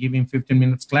and giving 15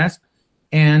 minutes class,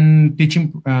 and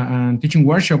teaching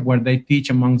workshop where they teach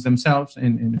amongst themselves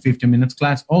in 15 minutes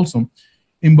class also.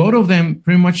 In both of them,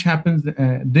 pretty much happens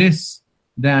that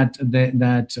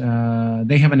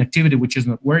they have an activity which is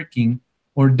not working,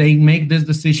 or they make these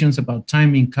decisions about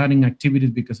timing, cutting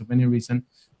activities because of any reason.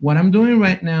 What I'm doing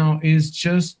right now is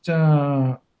just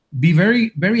be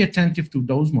very, very attentive to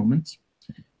those moments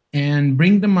and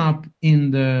bring them up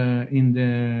in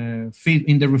the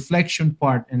reflection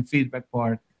part and feedback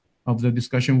part of the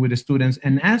discussion with the students,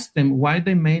 and ask them why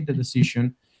they made the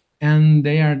decision. And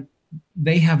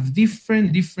they have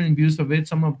different views of it.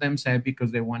 Some of them said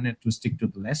because they wanted to stick to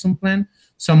the lesson plan.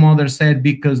 Some others said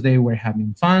because they were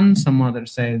having fun. Some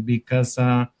others said because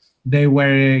they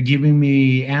were giving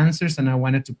me answers and I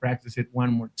wanted to practice it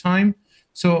one more time.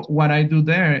 So what I do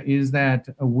there is that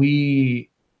we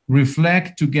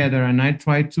reflect together, and I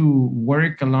try to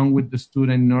work along with the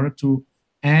student in order to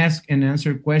ask and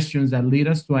answer questions that lead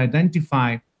us to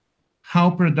identify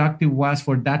how productive was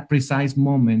for that precise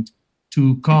moment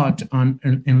to cut on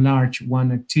enlarge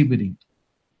one activity.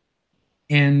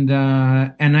 And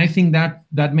I think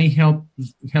that may help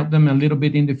them a little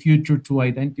bit in the future to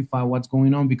identify what's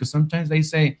going on, because sometimes they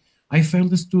say, I felt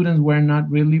the students were not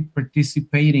really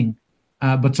participating,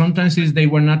 but sometimes they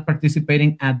were not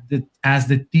participating as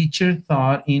the teacher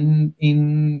thought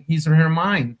in his or her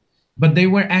mind, but they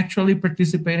were actually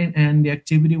participating and the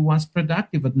activity was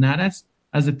productive, but not as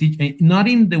a teacher, not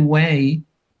in the way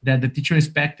that the teacher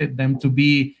expected them to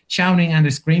be shouting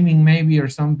and screaming maybe, or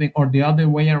something, or the other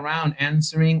way around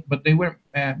answering, but they were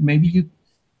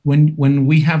when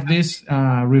we have this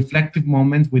reflective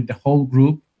moments with the whole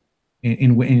group,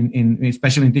 in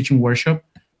especially in teaching workshop,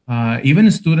 even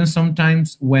students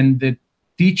sometimes, when the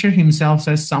teacher himself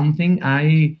says something,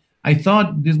 I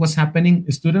thought this was happening,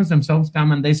 students themselves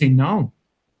come and they say, no,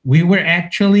 we were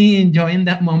actually enjoying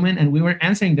that moment and we were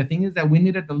answering. The thing is that we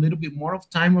needed a little bit more of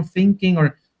time of thinking,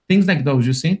 or things like those,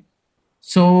 you see.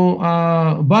 So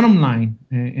bottom line,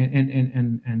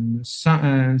 and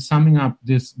summing up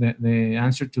the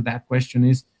answer to that question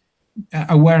is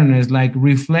awareness, like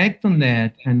reflect on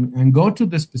that and go to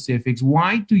the specifics.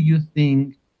 Why do you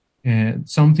think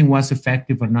something was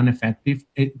effective or non-effective?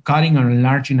 Cutting or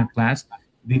enlarging a class,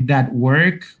 did that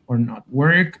work or not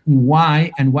work?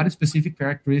 Why, and what specific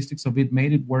characteristics of it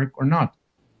made it work or not?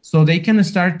 So they can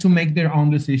start to make their own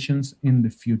decisions in the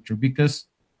future, because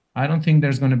I don't think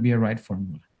there's going to be a right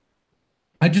formula.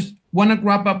 I just want to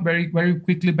wrap up very, very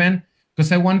quickly, Ben,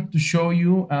 because I wanted to show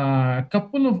you a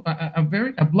couple of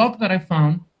a blog that I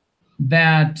found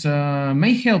that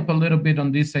may help a little bit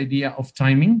on this idea of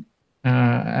timing.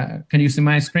 Can you see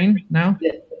my screen now?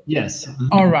 Yeah. Yes.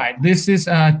 All right. This is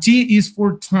T is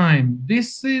for time.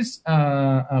 This is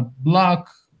a blog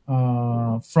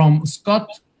from Scott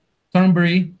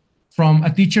Thornbury, from a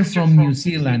teacher from New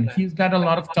Zealand. He's got a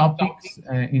lot of topics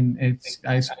in it's,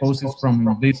 I suppose it's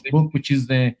from this book, which is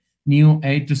the new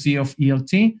A to C of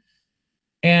ELT.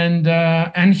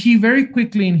 And he very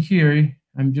quickly in here,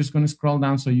 I'm just going to scroll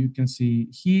down so you can see,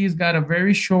 he's got a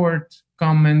very short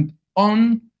comment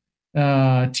on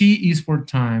T is for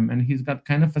time, and he's got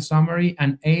kind of a summary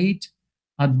and 8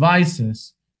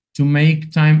 advices to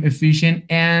make time efficient,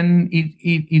 and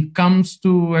it comes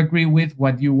to agree with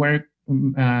what you were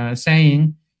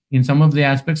saying in some of the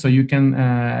aspects, so you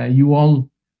can you all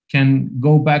can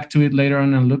go back to it later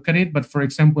on and look at it. But for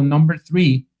example, number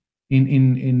 3,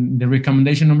 in the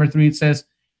recommendation number 3, it says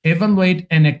evaluate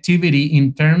an activity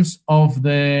in terms of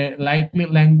the likely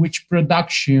language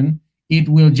production it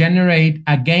will generate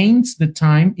against the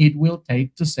time it will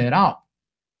take to set up.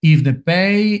 If the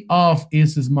payoff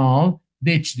is small,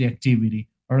 ditch the activity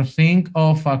or think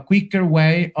of a quicker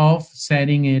way of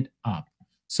setting it up.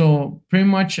 So pretty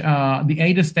much the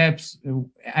 8 steps,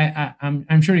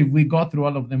 I'm sure if we go through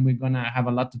all of them, we're gonna have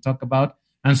a lot to talk about.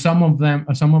 And some of them,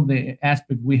 some of the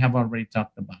aspects we have already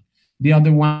talked about. The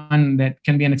other one that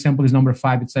can be an example is number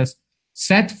 5. It says,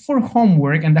 set for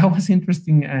homework, and that was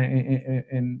interesting,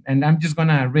 and I'm just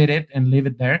gonna read it and leave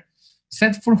it there.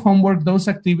 Set for homework those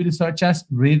activities such as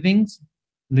readings,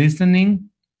 listening,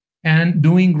 and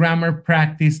doing grammar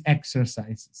practice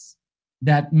exercises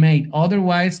that may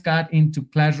otherwise cut into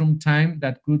classroom time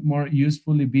that could more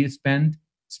usefully be spent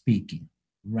speaking,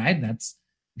 right? That's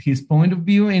his point of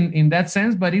view in that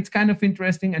sense, but it's kind of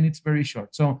interesting and it's very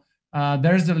short. So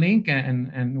there's the link,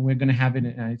 and we're going to have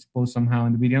it, I suppose, somehow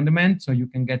in the video on demand, so you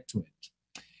can get to it.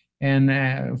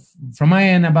 And from my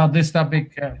end about this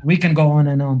topic, we can go on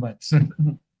and on, but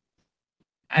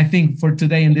I think for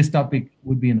today in this topic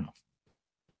would be enough.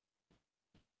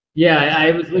 Yeah,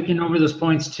 I was looking over those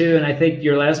points too, and I think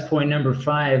your last point, number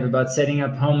 5, about setting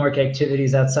up homework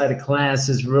activities outside of class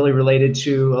is really related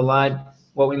to a lot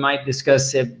what we might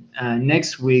discuss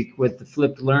next week with the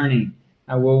flipped learning,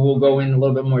 where we'll go in a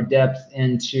little bit more depth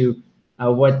into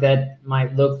what that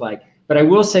might look like. But I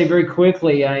will say very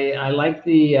quickly, I like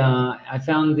the, I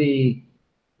found the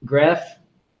graph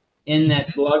in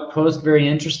that blog post very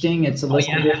interesting. It's a list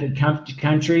of different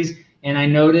countries, and I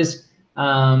noticed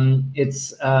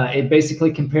it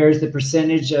basically compares the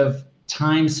percentage of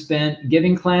time spent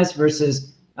giving class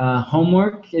versus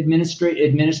homework,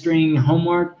 administering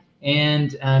homework,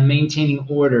 and maintaining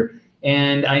order.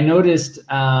 And I noticed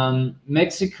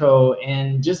Mexico,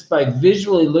 and just by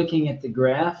visually looking at the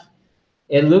graph,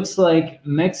 it looks like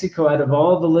Mexico, out of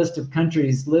all the list of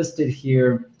countries listed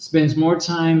here, spends more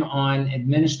time on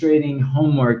administrating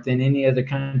homework than any other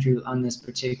country on this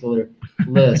particular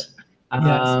list.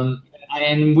 Yes.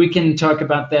 And we can talk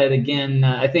about that again.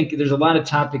 I think there's a lot of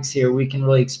topics here we can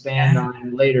really expand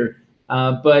on later.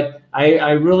 But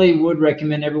I really would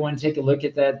recommend everyone take a look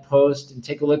at that post and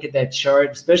take a look at that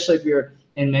chart, especially if you're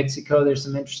in Mexico. There's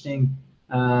some interesting,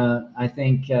 I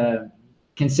think,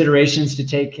 considerations to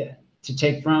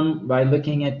take from by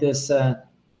looking at this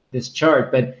this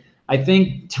chart. But I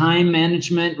think time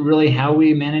management, really how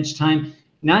we manage time,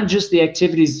 not just the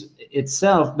activities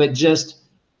itself, but just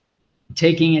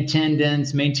taking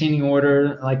attendance, maintaining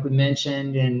order, like we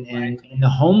mentioned, and the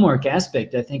homework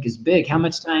aspect, I think, is big. How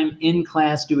much time in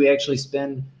class do we actually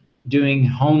spend doing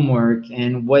homework,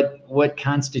 and what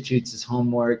constitutes as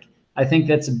homework? I think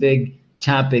that's a big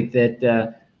topic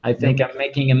that I think I'm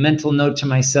making a mental note to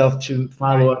myself to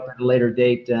follow up at a later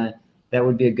date. That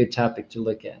would be a good topic to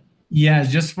look at. Yeah,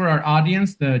 just for our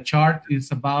audience, the chart is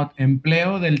about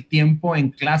empleo del tiempo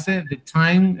en clase, the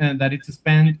time that it's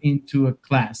spent into a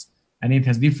class. And it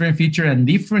has different features and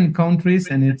different countries,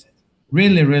 and it's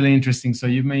really, really interesting. So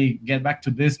you may get back to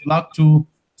this blog, to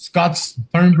Scott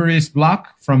Thornbury's blog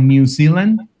from New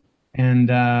Zealand,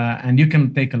 and you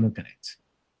can take a look at it.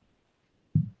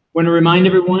 Want to remind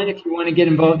everyone, if you want to get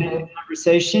involved in the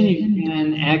conversation, you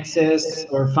can access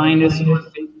or find us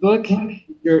on Facebook,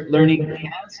 Your Learning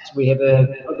Cast. We have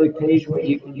a public page where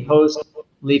you can post,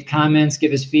 leave comments,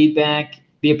 give us feedback,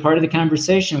 be a part of the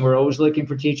conversation. We're always looking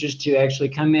for teachers to actually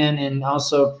come in and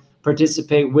also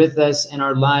participate with us in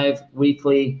our live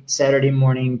weekly Saturday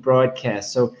morning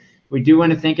broadcast. So we do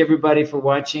want to thank everybody for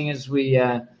watching as we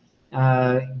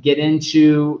get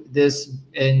into this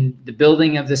and the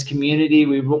building of this community.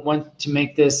 We want to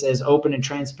make this as open and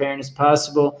transparent as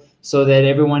possible so that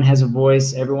everyone has a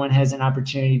voice, everyone has an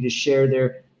opportunity to share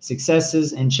their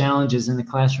successes and challenges in the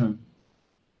classroom.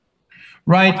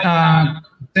 Right.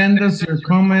 Send us your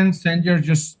comments, send your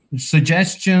just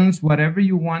suggestions, whatever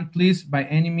you want, please, by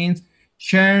any means.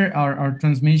 Share our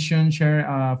transmission, share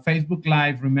Facebook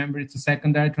Live. Remember, it's a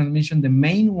secondary transmission. The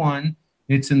main one,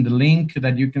 it's in the link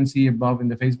that you can see above in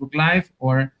the Facebook Live,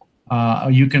 or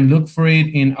you can look for it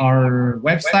in our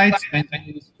website,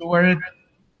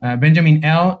 Benjamin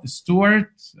L.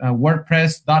 Stewart,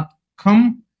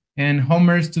 WordPress.com, and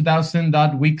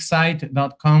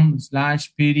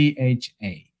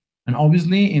homers2000.wixsite.com/PDHA. And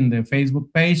obviously in the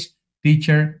Facebook page,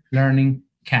 Teacher Learning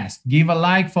Cast. Give a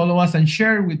like, follow us, and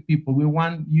share with people. We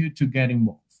want you to get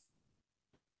involved.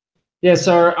 Yes,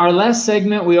 our last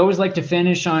segment, we always like to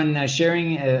finish on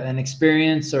sharing an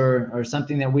experience or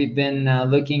something that we've been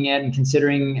looking at and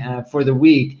considering for the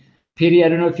week. Petey, I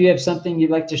don't know if you have something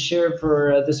you'd like to share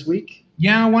for this week?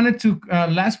 Yeah, I wanted to,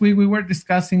 last week we were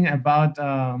discussing about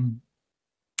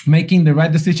making the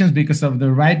right decisions because of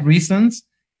the right reasons.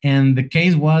 And the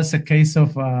case was a case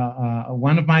of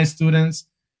one of my students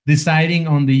deciding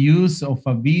on the use of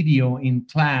a video in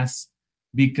class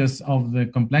because of the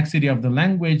complexity of the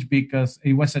language, because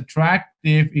it was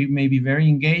attractive, it may be very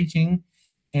engaging,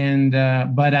 and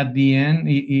but at the end,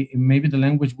 maybe the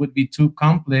language would be too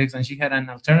complex, and she had an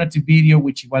alternative video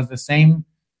which was the same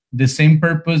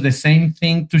purpose, the same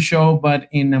thing to show, but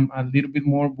in a little bit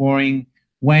more boring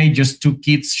way, just two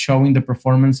kids showing the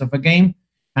performance of a game.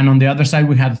 And on the other side,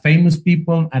 we had famous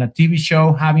people at a TV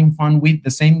show having fun with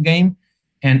the same game,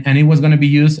 and it was going to be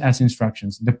used as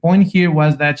instructions. The point here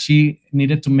was that she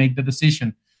needed to make the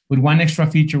decision. With one extra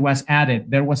feature was added.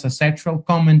 There was a sexual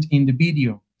comment in the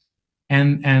video,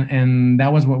 and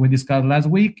that was what we discussed last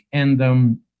week. And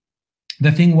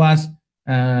the thing was,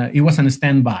 it was on a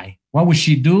standby. What would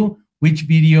she do? Which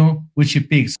video would she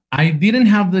pick? I didn't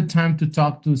have the time to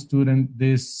talk to a student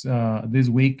this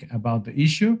week about the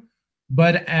issue,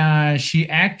 but she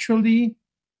actually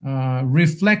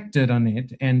reflected on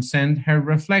it and sent her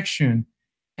reflection.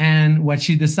 And what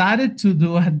she decided to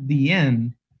do at the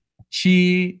end,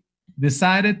 she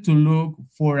decided to look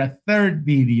for a third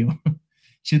video.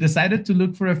 She decided to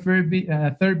look for a third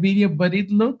video, but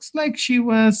it looks like she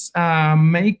was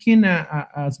making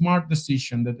a smart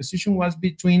decision. The decision was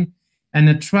between an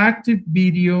attractive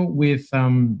video with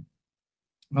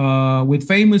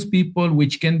famous people,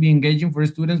 which can be engaging for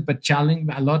students, but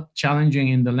challenging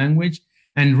in the language,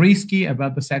 and risky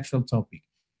about the sexual topic.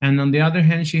 And on the other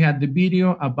hand, she had the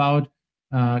video about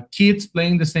kids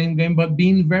playing the same game, but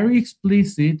being very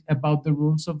explicit about the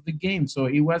rules of the game. So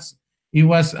it was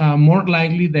more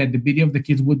likely that the video of the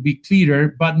kids would be clearer,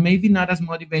 but maybe not as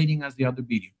motivating as the other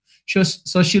video.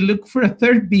 So she looked for a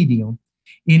third video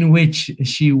in which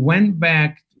she went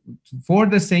back for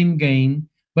the same game,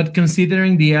 but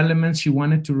considering the elements she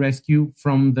wanted to rescue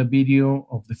from the video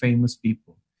of the famous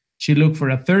people. She looked for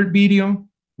a third video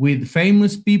with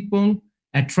famous people,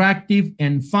 attractive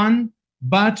and fun,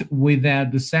 but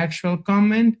without the sexual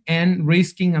comment and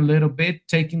risking a little bit,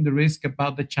 taking the risk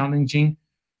about the challenging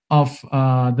of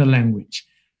the language.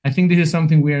 I think this is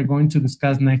something we are going to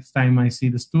discuss next time I see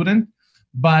the student.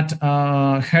 But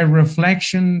her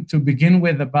reflection to begin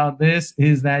with about this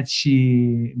is that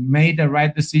she made the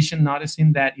right decision,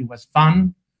 noticing that it was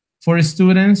fun for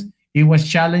students. It was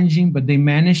challenging, but they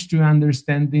managed to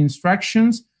understand the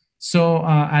instructions. So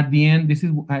at the end, this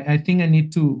is, I think I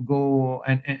need to go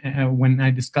and when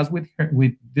I discuss with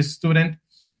this student,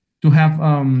 to have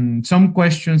some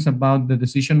questions about the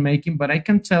decision making, but I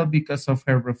can tell because of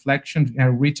her reflection,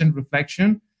 her written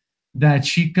reflection, that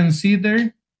she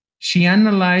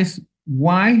analyzed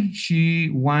why she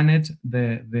wanted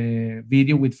the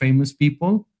video with famous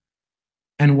people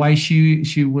and why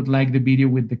she would like the video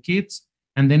with the kids.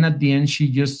 And then at the end, she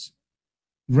just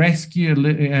took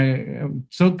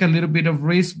a little bit of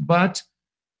risk, but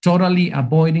totally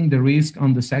avoiding the risk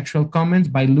on the sexual comments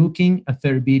by looking a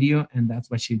third video. And that's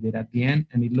what she did at the end.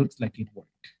 And it looks like it worked.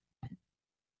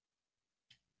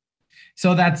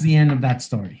 So that's the end of that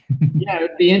story. Yeah, it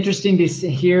would be interesting to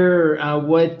hear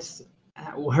what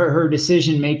her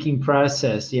decision-making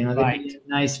process, you know, that'd be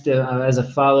nice to, as a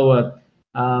follow-up,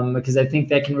 because I think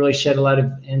that can really shed a lot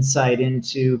of insight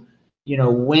into, you know,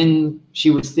 when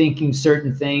she was thinking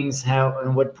certain things, how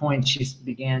and what point she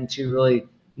began to really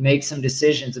make some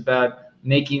decisions about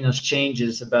making those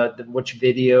changes about which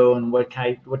video and what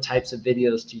types of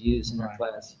videos to use in her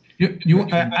class.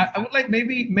 I would like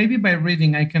maybe by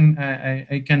reading I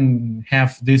can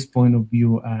have this point of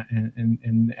view,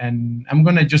 and I'm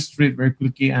gonna just read very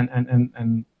quickly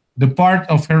and the part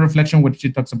of her reflection where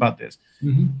she talks about this.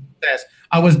 Mm-hmm. Says,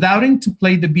 I was doubting to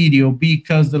play the video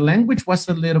because the language was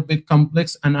a little bit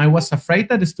complex and I was afraid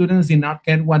that the students did not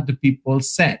get what the people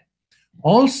said.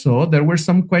 Also, there were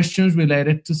some questions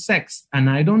related to sex, and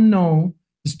I don't know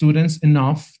the students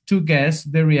enough to guess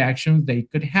the reactions they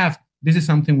could have. This is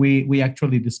something we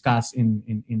actually discussed in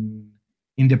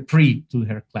the pre to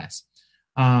her class.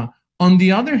 On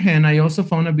the other hand, I also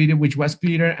found a video which was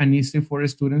clearer and easy for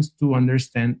students to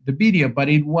understand the video, but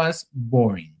it was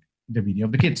boring, the video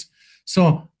of the kids.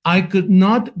 So I could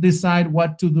not decide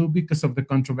what to do because of the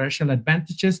controversial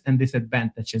advantages and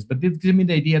disadvantages. But this gives me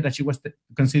the idea that she was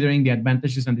considering the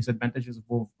advantages and disadvantages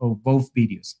of both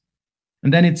videos.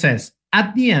 And then it says,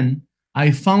 at the end, I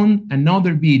found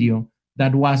another video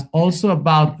that was also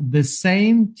about the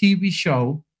same TV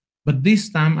show, but this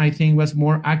time I think was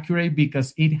more accurate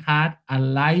because it had a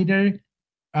lighter,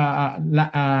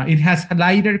 it has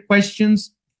lighter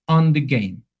questions on the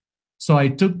game. So I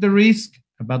took the risk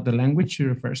about the language she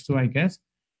refers to, I guess.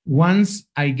 Once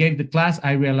I gave the class,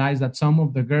 I realized that some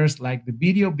of the girls liked the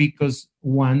video because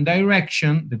One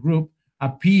Direction, the group,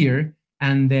 appeared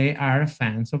and they are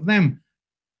fans of them.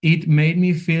 It made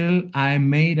me feel I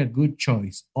made a good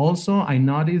choice. Also, I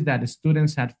noticed that the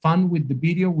students had fun with the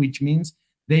video, which means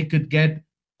they could get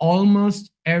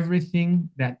almost everything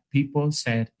that people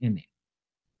said in it.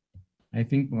 I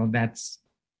think, well, that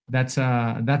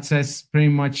says pretty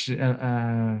much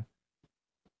her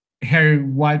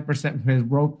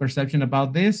broad perception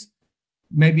about this.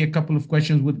 Maybe a couple of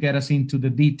questions would get us into the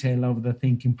detail of the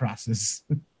thinking process.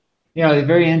 Yeah,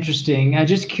 very interesting. I'm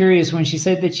just curious, when she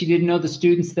said that she didn't know the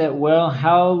students that well,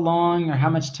 how long or how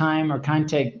much time or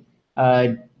contact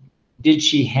did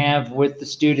she have with the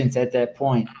students at that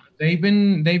point? They've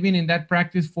been in that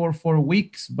practice for 4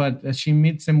 weeks, but she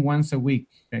meets them once a week,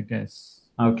 I guess.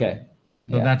 Okay.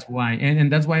 So yeah. That's why,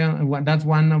 and that's why that's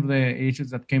one of the issues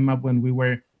that came up when we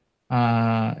were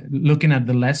looking at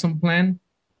the lesson plan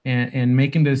and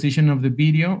making the decision of the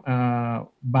video.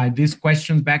 By these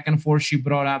questions back and forth, she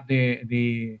brought up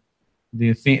the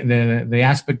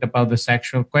aspect about the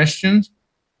sexual questions,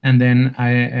 and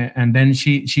then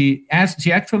she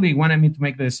actually wanted me to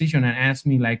make the decision and asked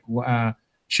me like,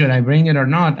 should I bring it or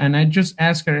not? And I just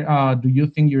asked her, do you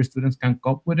think your students can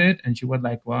cope with it? And she was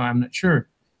like, well, I'm not sure.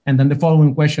 And then the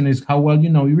following question is, how well you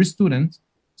know your students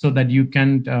so that you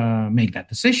can make that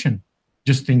decision.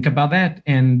 Just think about that.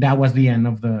 And that was the end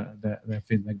of the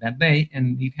feedback that day.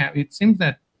 And it seems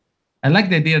that I like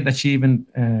the idea that she even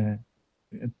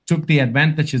took the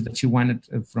advantages that she wanted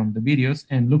from the videos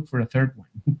and looked for a third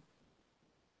one.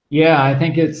 Yeah, I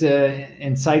think it's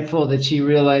insightful that she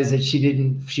realized that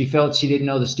she felt she didn't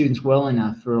know the students well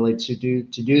enough really to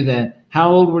do that.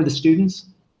 How old were the students?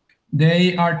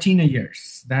 They are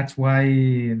teenagers. That's why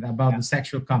about the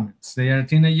sexual comments. They are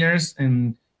teenagers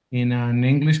and in an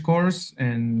English course,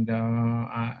 and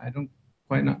I don't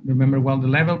quite not remember well the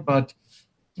level, but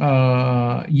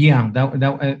yeah,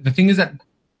 the thing is that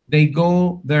they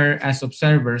go there as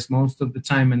observers most of the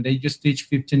time, and they just teach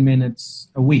 15 minutes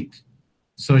a week.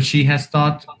 So she has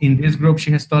taught in this group.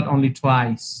 She has taught only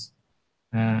twice,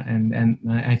 and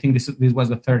I think this was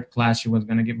the third class she was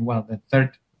going to give. Well, the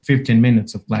third 15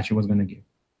 minutes of class she was going to give.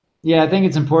 Yeah, I think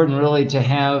it's important really to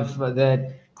have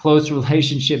that close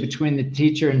relationship between the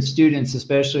teacher and students,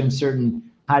 especially in certain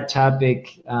hot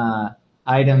topic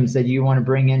items that you want to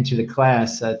bring into the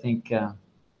class. I think,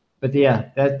 but yeah,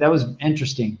 that was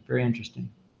interesting, very interesting.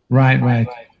 Right.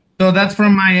 So that's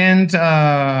from my end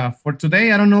for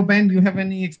today. I don't know, Ben, do you have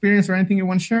any experience or anything you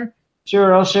want to share?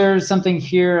 Sure, I'll share something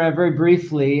here very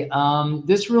briefly.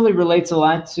 This really relates a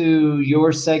lot to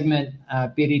your segment,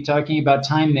 Piri, talking about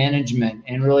time management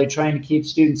and really trying to keep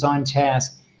students on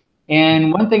task.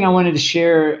 And one thing I wanted to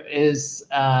share is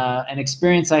an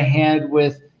experience I had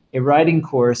with a writing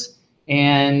course,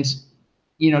 and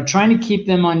trying to keep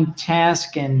them on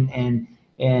task. And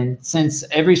since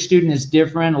every student is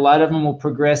different, a lot of them will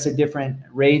progress at different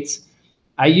rates.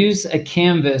 I use a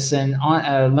Canvas and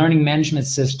a learning management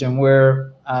system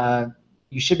where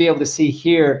you should be able to see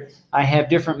here, I have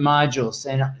different modules,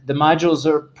 and the modules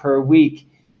are per week.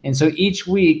 And so each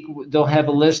week they'll have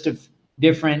a list of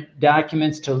different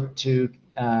documents to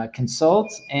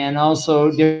consult and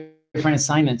also different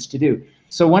assignments to do.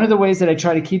 So one of the ways that I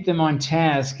try to keep them on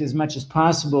task as much as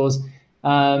possible is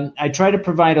I try to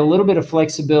provide a little bit of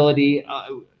flexibility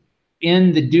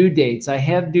in the due dates. I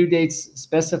have due dates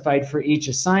specified for each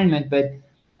assignment, but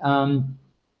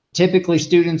typically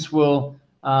students will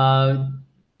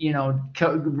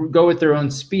go at their own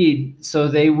speed, so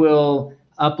they will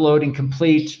upload and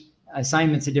complete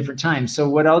assignments at different times. So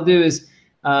what I'll do is,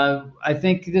 I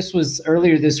think this was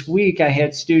earlier this week, I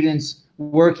had students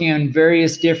working on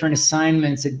various different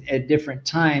assignments at different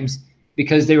times,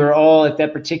 because they were all at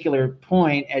that particular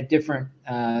point at different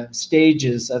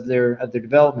stages of their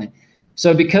development.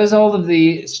 So because all of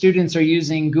the students are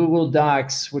using Google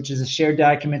Docs, which is a shared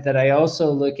document that I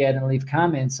also look at and leave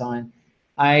comments on,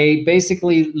 I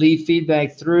basically leave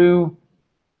feedback through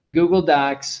Google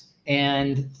Docs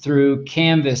and through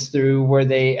Canvas, through where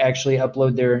they actually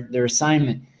upload their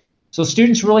assignment. So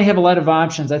students really have a lot of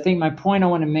options. I think my point I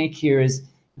want to make here is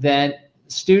that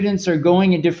students are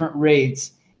going at different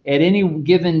rates. At any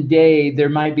given day, there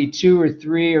might be 2 or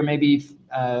 3 or maybe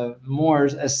more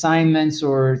assignments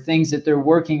or things that they're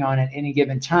working on at any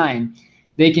given time.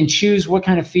 They can choose what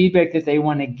kind of feedback that they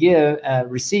want to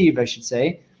receive, I should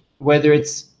say, whether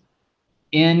it's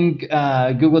in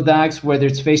Google Docs, whether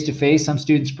it's face-to-face. Some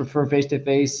students prefer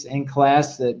face-to-face in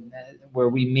class, where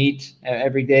we meet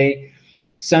every day.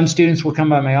 Some students will come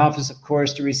by my office, of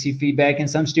course, to receive feedback, and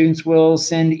some students will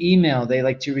send email. They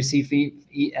like to receive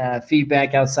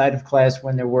feedback outside of class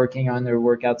when they're working on their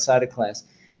work outside of class.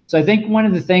 So I think one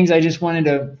of the things I just wanted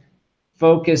to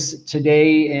focus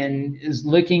today in is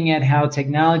looking at how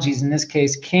technologies, in this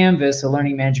case Canvas, a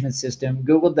learning management system,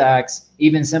 Google Docs,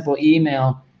 even simple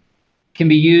email, can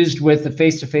be used with the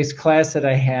face-to-face class that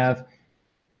I have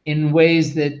in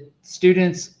ways that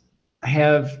students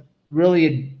have really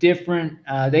a different,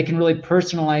 they can really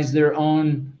personalize their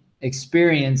own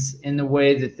experience in the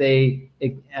way that they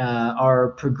are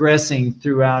progressing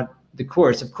throughout the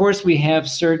course. Of course, we have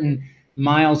certain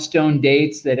milestone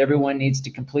dates that everyone needs to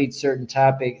complete certain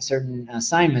topics, certain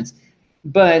assignments,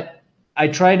 but I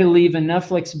try to leave enough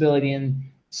flexibility in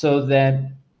so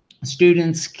that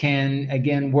students can,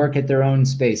 again, work at their own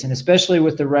space, and especially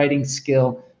with the writing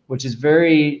skill, which is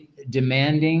very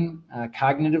demanding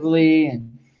cognitively,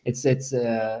 and it's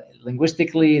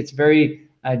linguistically, it's very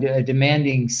a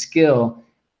demanding skill.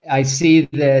 I see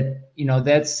that,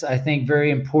 that's, I think, very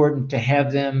important to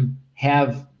have them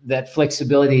have that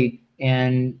flexibility,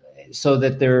 and so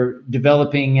that they're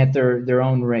developing at their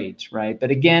own rate, right?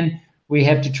 But again, we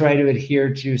have to try to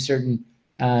adhere to certain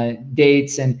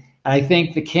dates, and I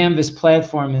think the Canvas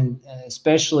platform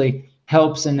especially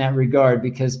helps in that regard,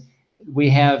 because we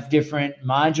have different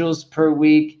modules per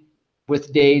week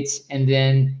with dates, and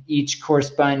then each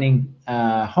corresponding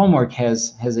homework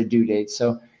has a due date.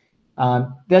 So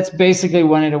that's basically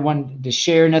what I wanted to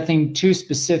share. Nothing too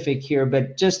specific here,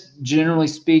 but just generally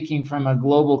speaking, from a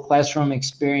global classroom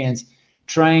experience,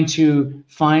 trying to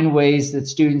find ways that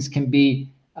students can be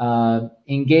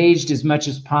engaged as much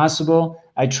as possible.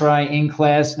 I try in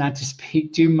class not to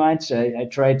speak too much. I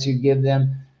try to give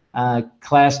them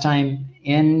class time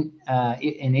in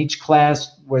each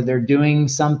class where they're doing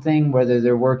something, whether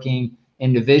they're working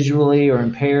individually or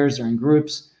in pairs or in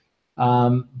groups.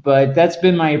 But that's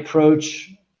been my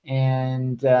approach,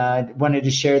 and wanted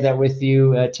to share that with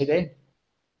you today.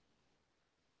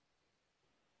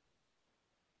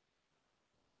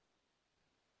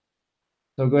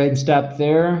 So go ahead and stop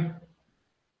there.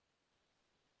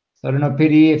 So I don't know,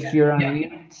 PD, if you're on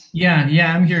mute.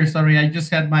 Yeah, I'm here. Sorry, I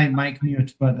just had my mic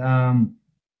mute, but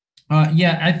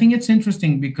yeah, I think it's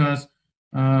interesting because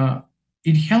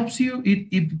it helps you.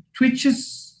 It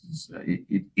twitches.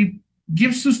 It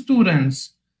gives to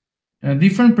students a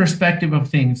different perspective of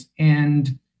things,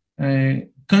 and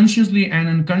consciously and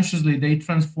unconsciously they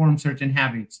transform certain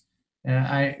habits.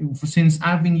 Since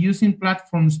I've been using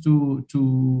platforms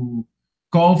to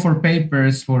call for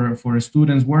papers for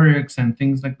students' works and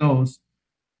things like those,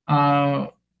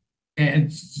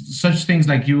 and such things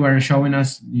like you are showing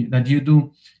us that you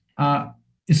do,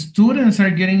 students are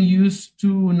getting used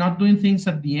to not doing things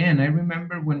at the end. I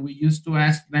remember when we used to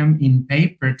ask them in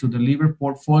paper to deliver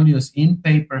portfolios in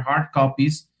paper, hard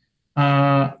copies,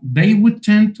 they would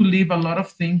tend to leave a lot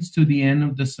of things to the end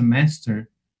of the semester,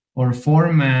 or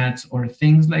formats, or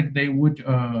things like they would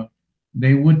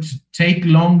take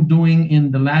long doing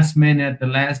in the last minute, the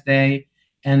last day,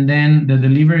 and then the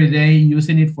delivery day,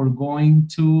 using it for going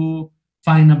to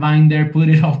find a binder, put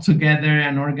it all together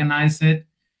and organize it.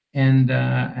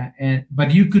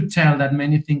 But you could tell that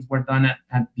many things were done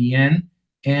at the end,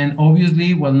 and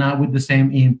obviously, well, not with the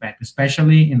same impact,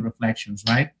 especially in reflections,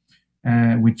 right?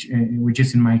 Which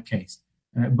is in my case.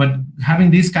 But having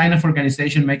this kind of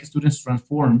organization makes students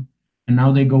transform, and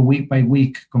now they go week by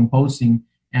week composing,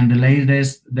 and the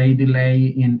latest they delay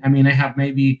in, I mean, I have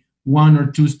maybe 1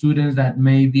 or 2 students that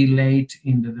may be late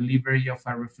in the delivery of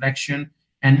a reflection,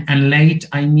 And late,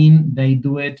 I mean they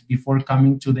do it before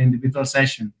coming to the individual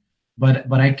session.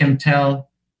 But I can tell,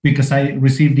 because I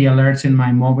receive the alerts in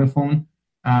my mobile phone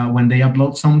when they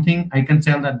upload something, I can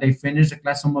tell that they finish the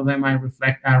class. Some of them are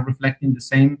reflecting the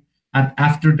same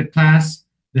after the class,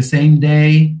 the same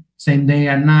day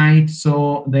at night.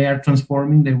 So they are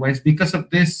transforming their ways because of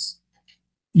this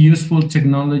useful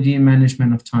technology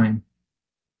management of time.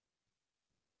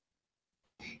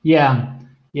 Yeah.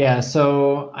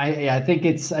 So I think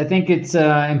it's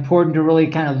important to really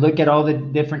kind of look at all the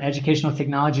different educational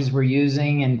technologies we're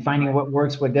using and finding what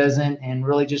works, what doesn't, and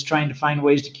really just trying to find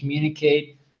ways to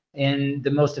communicate in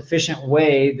the most efficient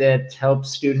way that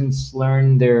helps students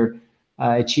learn their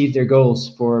achieve their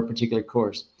goals for a particular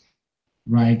course.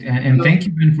 Right, and thank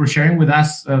you, Ben, for sharing with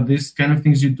us these kind of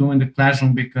things you do in the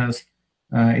classroom, because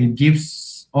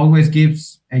it always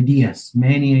gives ideas,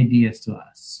 many ideas to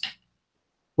us.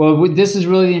 Well, this is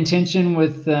really the intention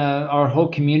with our whole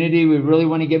community. We really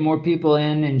want to get more people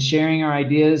in and sharing our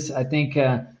ideas. I think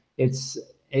it's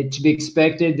to be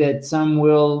expected that some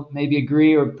will maybe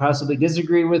agree or possibly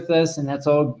disagree with us, and that's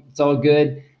all. It's all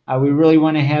good. We really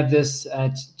want to have this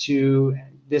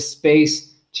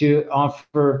space to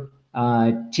offer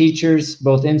teachers,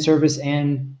 both in-service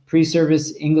and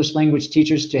pre-service English language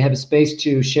teachers, to have a space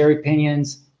to share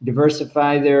opinions,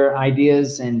 diversify their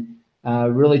ideas, and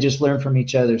really just learn from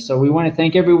each other. So we want to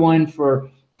thank everyone for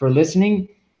listening.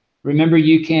 Remember,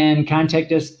 you can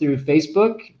contact us through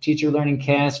Facebook. Teacher Learning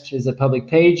Cast is a public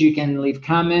page. You can leave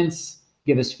comments,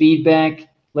 give us feedback,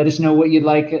 let us know what you'd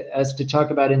like us to talk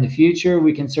about in the future.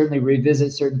 We can certainly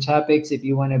revisit certain topics if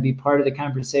you want to be part of the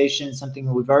conversation, something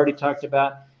that we've already talked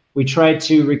about. We try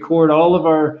to record all of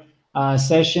our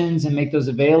sessions and make those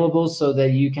available so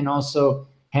that you can also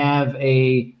have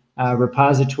a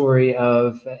repository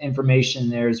of information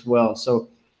there as well. So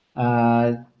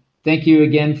thank you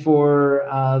again for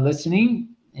listening.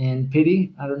 And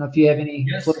Pity, I don't know if you have any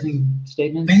closing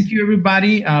statements. Thank you,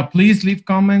 everybody. Please leave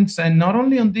comments, and not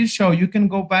only on this show, you can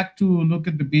go back to look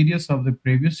at the videos of the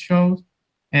previous shows,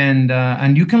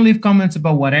 and you can leave comments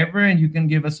about whatever, and you can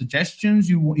give us suggestions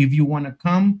if you want to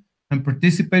come and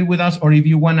participate with us, or if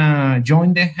you want to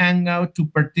join the Hangout to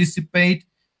participate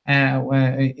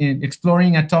in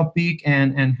exploring a topic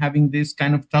and having this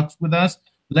kind of talks with us.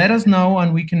 Let us know,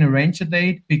 and we can arrange a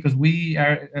date, because we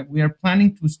are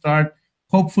planning to start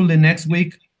hopefully next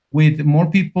week with more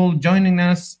people joining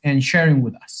us and sharing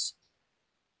with us.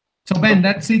 So Ben,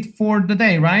 that's it for the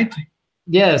day, right?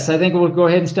 Yes, I think we'll go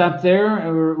ahead and stop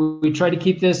there. We try to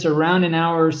keep this around an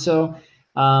hour or so.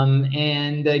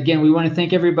 And again, we want to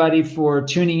thank everybody for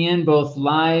tuning in, both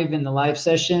live in the live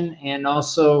session and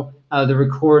also the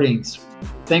recordings.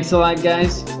 Thanks a lot,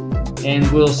 guys, and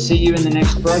we'll see you in the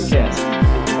next broadcast.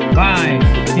 Bye.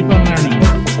 Keep on learning.